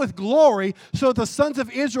came with glory, so that the sons of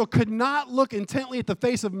Israel could not look intently at the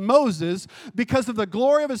face of Moses because of the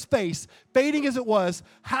glory of his face, fading as it was,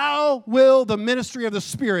 how will the ministry of the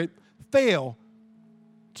Spirit fail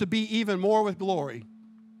to be even more with glory?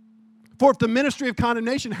 For if the ministry of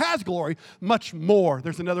condemnation has glory, much more,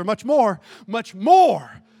 there's another much more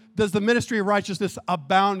does the ministry of righteousness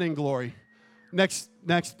abound in glory. Next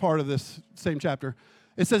part of this same chapter.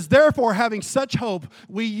 It says, therefore, having such hope,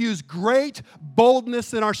 we use great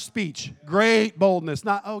boldness in our speech. Great boldness.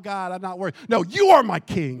 Not, oh God, I'm not worried. No, you are my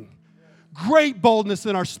king. Great boldness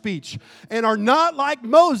in our speech, and are not like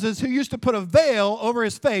Moses, who used to put a veil over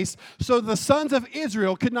his face so the sons of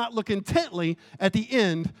Israel could not look intently at the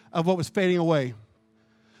end of what was fading away.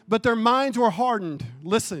 But their minds were hardened.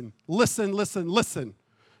 Listen.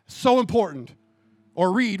 So important.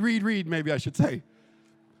 Or read, maybe I should say.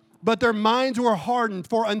 But their minds were hardened,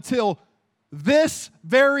 for until this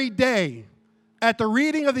very day, at the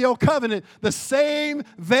reading of the Old Covenant, the same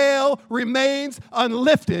veil remains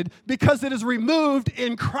unlifted because it is removed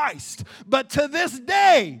in Christ. But to this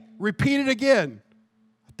day, repeat it again.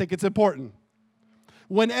 I think it's important.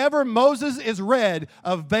 Whenever Moses is read,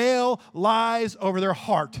 a veil lies over their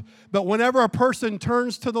heart. But whenever a person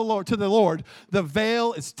turns to the Lord, the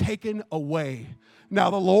veil is taken away. Now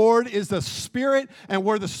the Lord is the Spirit, and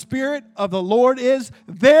where the Spirit of the Lord is,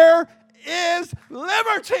 there is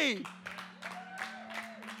liberty.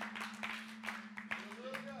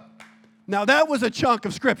 Now, that was a chunk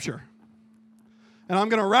of Scripture. And I'm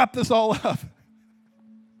going to wrap this all up.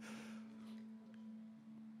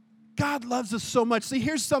 God loves us so much. See,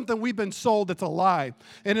 here's something we've been sold that's a lie.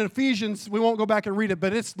 And in Ephesians, we won't go back and read it,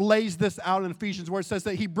 but it lays this out in Ephesians where it says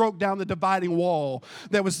that he broke down the dividing wall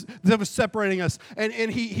that was separating us. And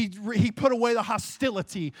he put away the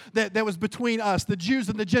hostility that was between us, the Jews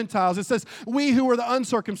and the Gentiles. It says, we who were the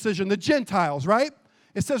uncircumcision, the Gentiles, right?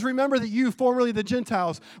 It says, remember that you, formerly the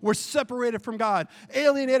Gentiles, were separated from God,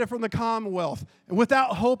 alienated from the commonwealth,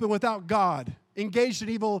 without hope and without God, engaged in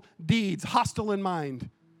evil deeds, hostile in mind,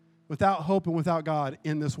 without hope and without God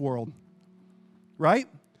in this world. Right?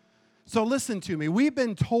 So listen to me. We've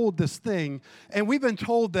been told this thing, and we've been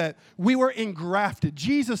told that we were engrafted.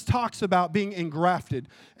 Jesus talks about being engrafted.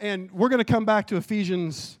 And we're going to come back to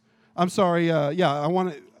Ephesians.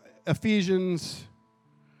 Ephesians.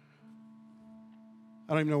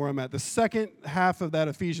 I don't even know where I'm at. The second half of that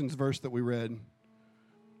Ephesians verse that we read.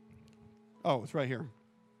 Oh, it's right here.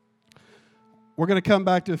 We're going to come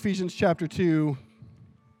back to Ephesians chapter 2.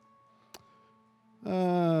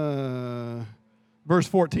 Verse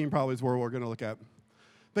 14 probably is where we're going to look at.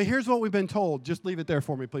 But here's what we've been told. Just leave it there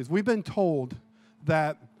for me, please. We've been told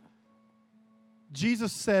that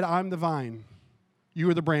Jesus said, I'm the vine, you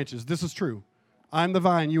are the branches. This is true. I'm the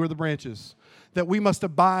vine, you are the branches. That we must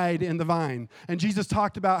abide in the vine. And Jesus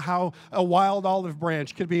talked about how a wild olive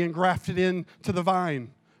branch could be engrafted into the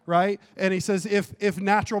vine, right? And he says if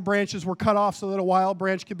natural branches were cut off so that a wild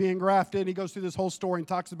branch could be engrafted, he goes through this whole story and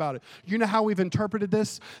talks about it. You know how we've interpreted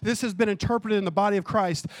this? This has been interpreted in the body of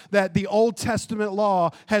Christ that the Old Testament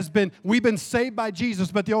law we've been saved by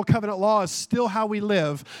Jesus, but the Old Covenant law is still how we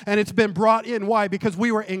live, and it's been brought in. Why? Because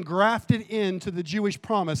we were engrafted into the Jewish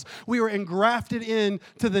promise. We were engrafted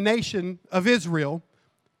into the nation of Israel.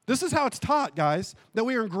 This is how it's taught, guys, that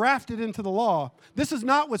we are engrafted into the law. This is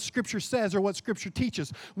not what Scripture says or what Scripture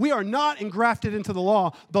teaches. We are not engrafted into the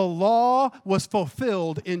law. The law was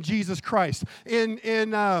fulfilled in Jesus Christ. In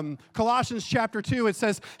Colossians chapter 2, it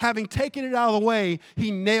says, having taken it out of the way,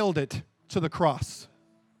 he nailed it to the cross.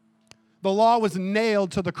 The law was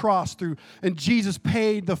nailed to the cross and Jesus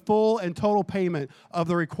paid the full and total payment of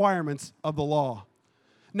the requirements of the law.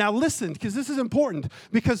 Now listen, because this is important,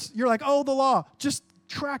 because you're like, oh, the law, just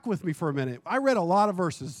track with me for a minute. I read a lot of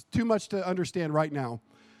verses, too much to understand right now.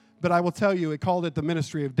 But I will tell you, it called it the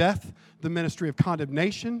ministry of death, the ministry of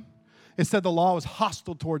condemnation. It said the law was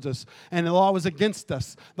hostile towards us, and the law was against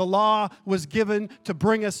us. The law was given to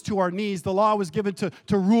bring us to our knees. The law was given to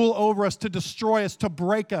rule over us, to destroy us, to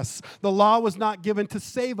break us. The law was not given to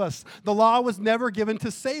save us. The law was never given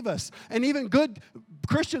to save us. And even good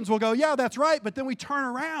Christians will go, yeah, that's right, but then we turn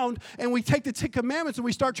around and we take the 10 Commandments and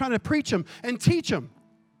we start trying to preach them and teach them.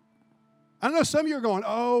 I know some of you are going,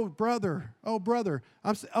 oh, brother.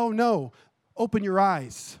 Oh, no. Open your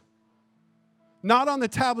eyes. Not on the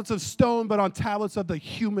tablets of stone, but on tablets of the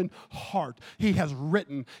human heart. He has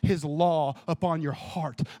written his law upon your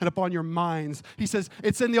heart and upon your minds. He says,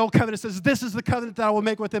 it's in the Old Covenant. It says, this is the covenant that I will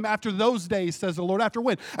make with them after those days, says the Lord. After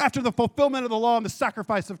when? After the fulfillment of the law and the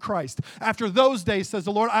sacrifice of Christ. After those days, says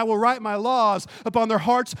the Lord, I will write my laws upon their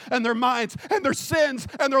hearts and their minds and their sins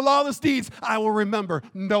and their lawless deeds. I will remember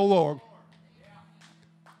no more.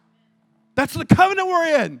 That's the covenant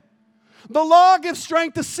we're in. The law gives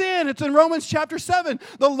strength to sin. It's in Romans chapter 7.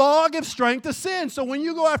 The law gives strength to sin. So when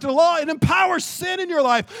you go after the law, it empowers sin in your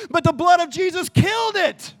life. But the blood of Jesus killed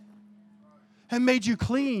it and made you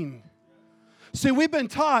clean. See, we've been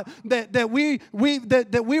taught that we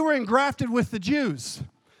were engrafted with the Jews.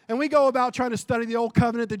 And we go about trying to study the Old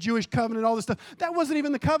Covenant, the Jewish covenant, all this stuff. That wasn't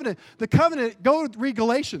even the covenant. The covenant, go read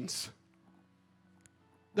Galatians.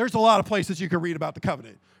 There's a lot of places you can read about the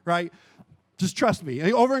covenant, right? Just trust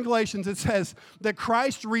me. Over in Galatians, it says that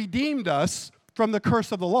Christ redeemed us from the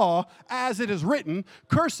curse of the law, as it is written,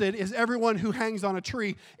 cursed is everyone who hangs on a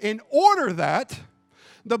tree, in order that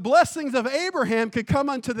the blessings of Abraham could come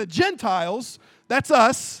unto the Gentiles, that's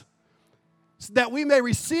us, that we may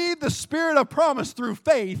receive the spirit of promise through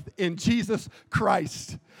faith in Jesus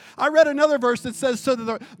Christ. I read another verse that says, so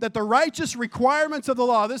that the righteous requirements of the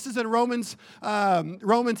law, this is in Romans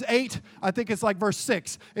 8, I think it's like verse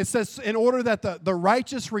 6. It says, in order that the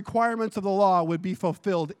righteous requirements of the law would be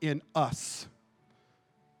fulfilled in us,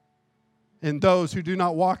 in those who do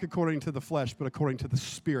not walk according to the flesh, but according to the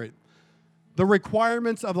Spirit. The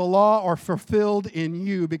requirements of the law are fulfilled in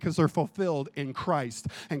you because they're fulfilled in Christ,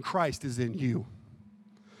 and Christ is in you.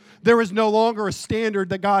 There is no longer a standard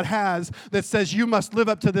that God has that says you must live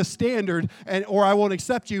up to this standard or I won't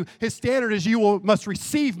accept you. His standard is must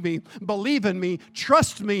receive me, believe in me,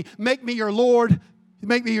 trust me, make me your Lord,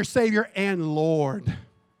 make me your Savior and Lord.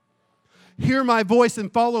 Hear my voice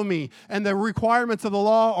and follow me, and the requirements of the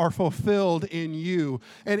law are fulfilled in you.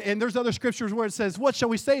 And there's other scriptures where it says, what shall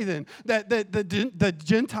we say then? That the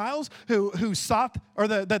Gentiles who sought, or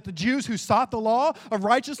that the Jews who sought the law of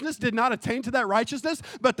righteousness did not attain to that righteousness,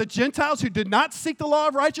 but the Gentiles who did not seek the law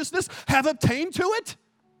of righteousness have obtained to it?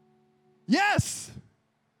 Yes.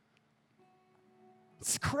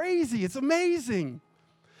 It's crazy. It's amazing.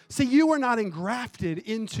 See, you were not engrafted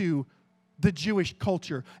into the Jewish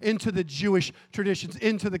culture, into the Jewish traditions,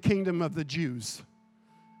 into the kingdom of the Jews.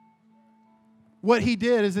 What he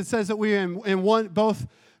did is it says that we in one, both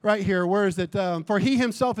right here, where is it? For he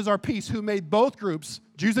himself is our peace, who made both groups,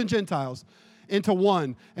 Jews and Gentiles, into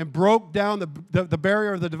one and broke down the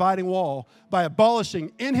barrier of the dividing wall by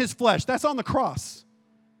abolishing in his flesh. That's on the cross.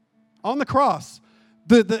 On the cross.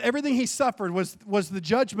 Everything he suffered was the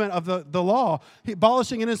judgment of the law,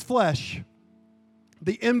 abolishing in his flesh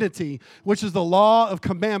the enmity, which is the law of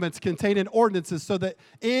commandments contained in ordinances, so that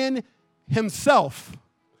in himself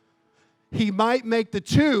he might make the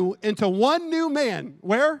two into one new man.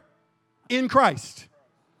 Where? In Christ.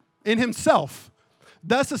 In himself.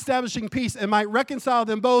 Thus establishing peace, and might reconcile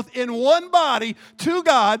them both in one body to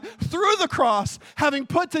God through the cross, having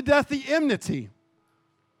put to death the enmity.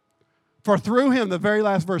 For through him, the very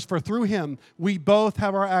last verse, for through him we both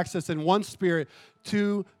have our access in one spirit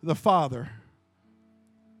to the Father.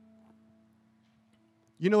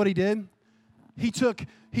 You know what he did? He took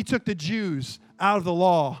the Jews out of the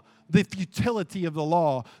law, the futility of the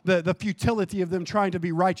law, the futility of them trying to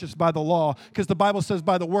be righteous by the law, because the Bible says,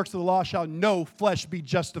 by the works of the law shall no flesh be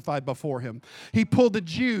justified before him. He pulled the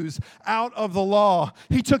Jews out of the law.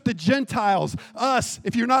 He took the Gentiles, us,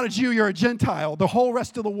 if you're not a Jew, you're a Gentile, the whole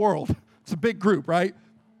rest of the world. It's a big group, right?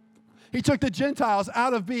 He took the Gentiles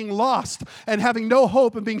out of being lost and having no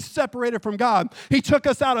hope and being separated from God. He took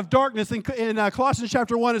us out of darkness. In Colossians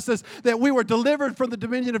chapter 1, it says that we were delivered from the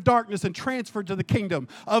dominion of darkness and transferred to the kingdom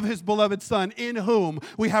of his beloved Son, in whom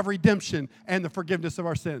we have redemption and the forgiveness of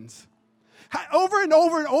our sins. Over and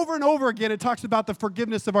over and over and over again, it talks about the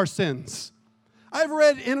forgiveness of our sins. I've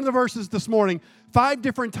read in the verses this morning 5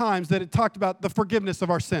 different times that it talked about the forgiveness of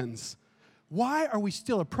our sins. Why are we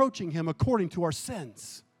still approaching him according to our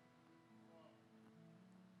sins?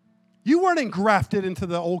 You weren't engrafted into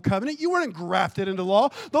the old covenant. You weren't engrafted into law.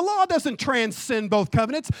 The law doesn't transcend both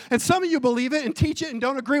covenants. And some of you believe it and teach it and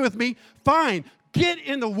don't agree with me. Fine. Get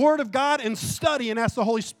in the Word of God and study and ask the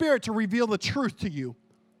Holy Spirit to reveal the truth to you.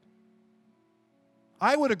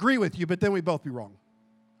 I would agree with you, but then we'd both be wrong.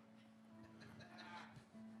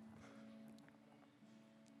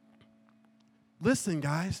 Listen,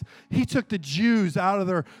 guys. He took the Jews out of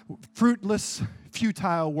their fruitless,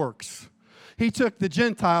 futile works. He took the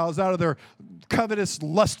Gentiles out of their covetous,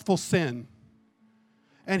 lustful sin.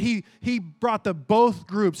 And he brought both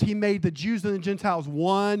groups. He made the Jews and the Gentiles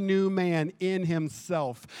one new man in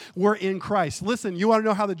himself. We're in Christ. Listen, you want to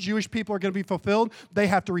know how the Jewish people are going to be fulfilled? They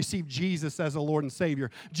have to receive Jesus as a Lord and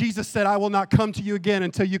Savior. Jesus said, I will not come to you again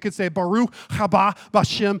until you can say, Baruch haba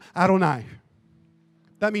Bashem Adonai.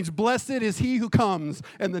 That means blessed is he who comes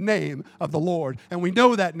in the name of the Lord. And we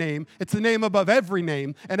know that name. It's the name above every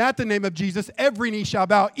name. And at the name of Jesus, every knee shall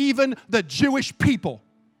bow, even the Jewish people.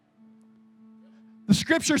 The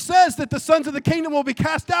scripture says that the sons of the kingdom will be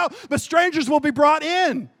cast out, but strangers will be brought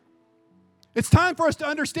in. It's time for us to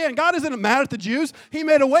understand God isn't mad at the Jews. He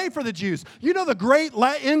made a way for the Jews. You know the great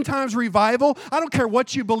end times revival, I don't care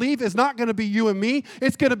what you believe, is not going to be you and me.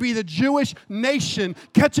 It's going to be the Jewish nation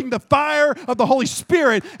catching the fire of the Holy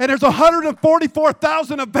Spirit. And there's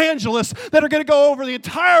 144,000 evangelists that are going to go over the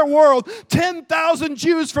entire world, 10,000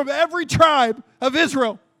 Jews from every tribe of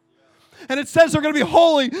Israel. And it says they're going to be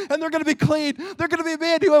holy and they're going to be clean. They're going to be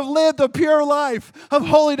men who have lived a pure life of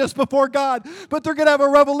holiness before God. But they're going to have a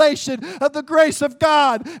revelation of the grace of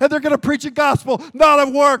God. And they're going to preach a gospel, not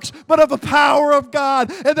of works, but of the power of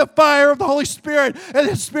God and the fire of the Holy Spirit. And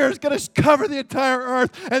His Spirit is going to cover the entire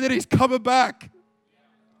earth. And then He's coming back.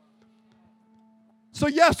 So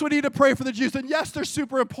yes, we need to pray for the Jews. And yes, they're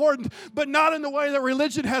super important, but not in the way that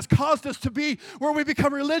religion has caused us to be, where we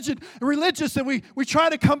become religious and we try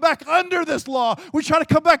to come back under this law. We try to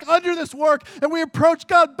come back under this work, and we approach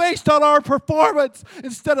God based on our performance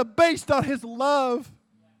instead of based on His love.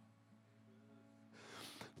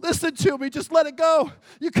 Listen to me. Just let it go.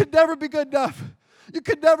 You could never be good enough. You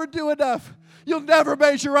could never do enough. You'll never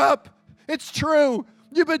measure up. It's true.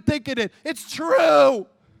 You've been thinking it. It's true.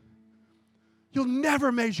 You'll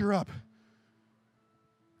never measure up.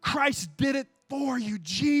 Christ did it for you.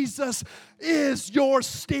 Jesus is your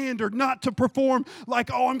standard, not to perform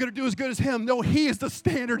like, oh, I'm going to do as good as Him. No, He is the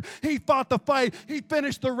standard. He fought the fight. He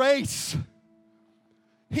finished the race.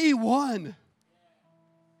 He won.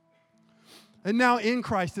 And now in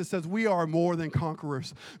Christ it says we are more than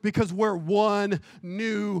conquerors because we're one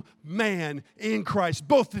new man in Christ,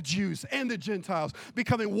 both the Jews and the Gentiles,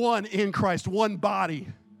 becoming one in Christ, one body.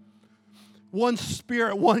 One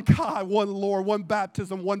Spirit, one God, one Lord, one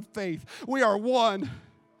baptism, one faith. We are one.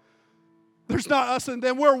 There's not us and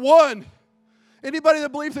them. We're one. Anybody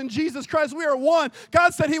that believes in Jesus Christ, we are one.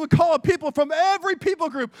 God said He would call a people from every people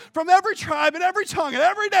group, from every tribe and every tongue and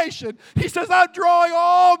every nation. He says, I'm drawing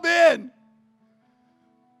all men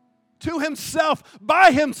to Himself,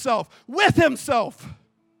 by Himself, with Himself.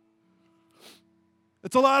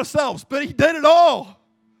 It's a lot of selves, but He did it all.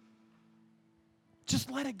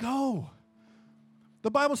 Just let it go. The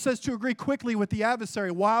Bible says to agree quickly with the adversary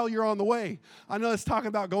while you're on the way. I know it's talking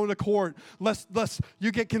about going to court, lest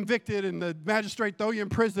you get convicted and the magistrate throw you in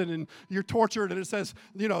prison and you're tortured. And it says,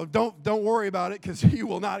 don't worry about it because you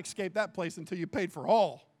will not escape that place until you paid for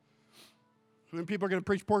all. When people are going to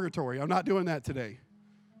preach purgatory, I'm not doing that today.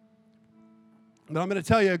 But I'm going to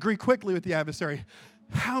tell you, agree quickly with the adversary.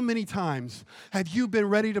 How many times have you been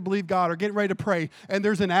ready to believe God or getting ready to pray, and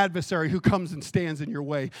there's an adversary who comes and stands in your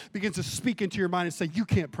way, begins to speak into your mind and say, you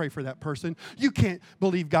can't pray for that person. You can't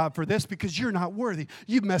believe God for this because you're not worthy.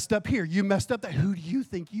 You messed up here. You messed up there. Who do you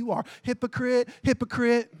think you are? Hypocrite,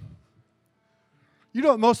 hypocrite. You know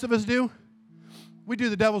what most of us do? We do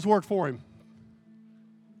the devil's work for him.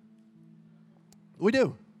 We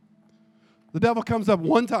do. The devil comes up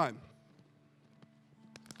one time.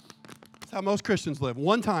 That's how most Christians live.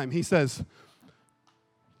 One time he says,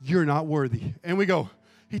 you're not worthy. And we go,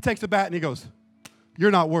 he takes a bat and he goes,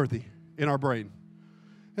 you're not worthy, in our brain.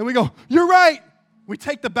 And we go, you're right. We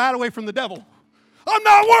take the bat away from the devil. I'm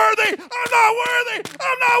not worthy. I'm not worthy.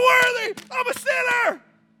 I'm not worthy. I'm a sinner.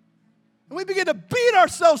 And we begin to beat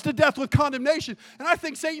ourselves to death with condemnation. And I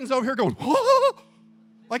think Satan's over here going, whoa.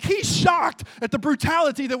 Like he's shocked at the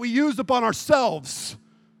brutality that we use upon ourselves.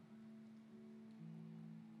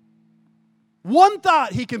 One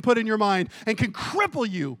thought he can put in your mind and can cripple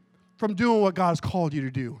you from doing what God has called you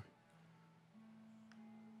to do.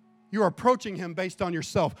 You're approaching him based on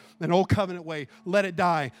yourself, an old covenant way. Let it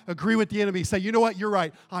die. Agree with the enemy. Say, you know what? You're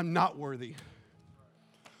right. I'm not worthy.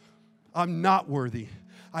 I'm not worthy.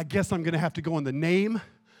 I guess I'm going to have to go in the name,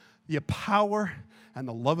 the power, and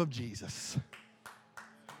the love of Jesus.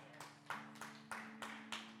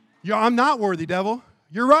 I'm not worthy, devil.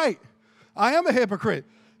 You're right. I am a hypocrite.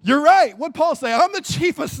 You're right. What'd Paul say? I'm the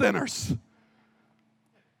chief of sinners.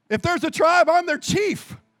 If there's a tribe, I'm their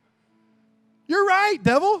chief. You're right,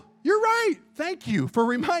 devil. You're right. Thank you for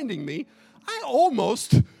reminding me. I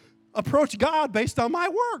almost approached God based on my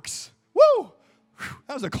works. Woo!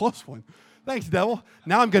 That was a close one. Thanks, devil.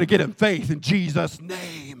 Now I'm going to get in faith in Jesus'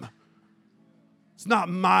 name. It's not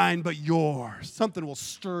mine, but yours. Something will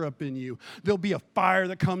stir up in you. There'll be a fire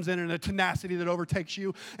that comes in and a tenacity that overtakes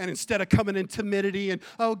you. And instead of coming in timidity and,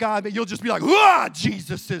 oh, God, you'll just be like, ah,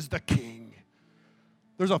 Jesus is the King.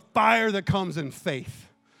 There's a fire that comes in faith.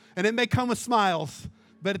 And it may come with smiles,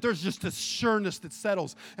 but there's just this sureness that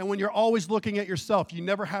settles. And when you're always looking at yourself, you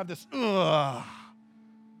never have this, ugh.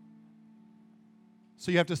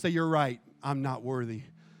 So you have to say, you're right, I'm not worthy.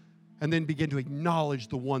 And then begin to acknowledge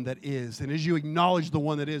the one that is. And as you acknowledge the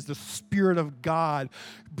one that is, the Spirit of God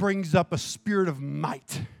brings up a spirit of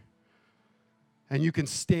might. And you can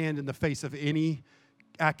stand in the face of any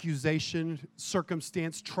accusation,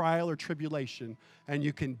 circumstance, trial, or tribulation, and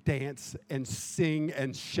you can dance and sing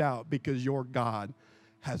and shout because your God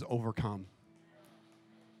has overcome.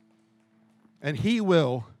 And he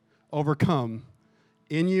will overcome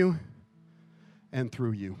in you and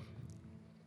through you.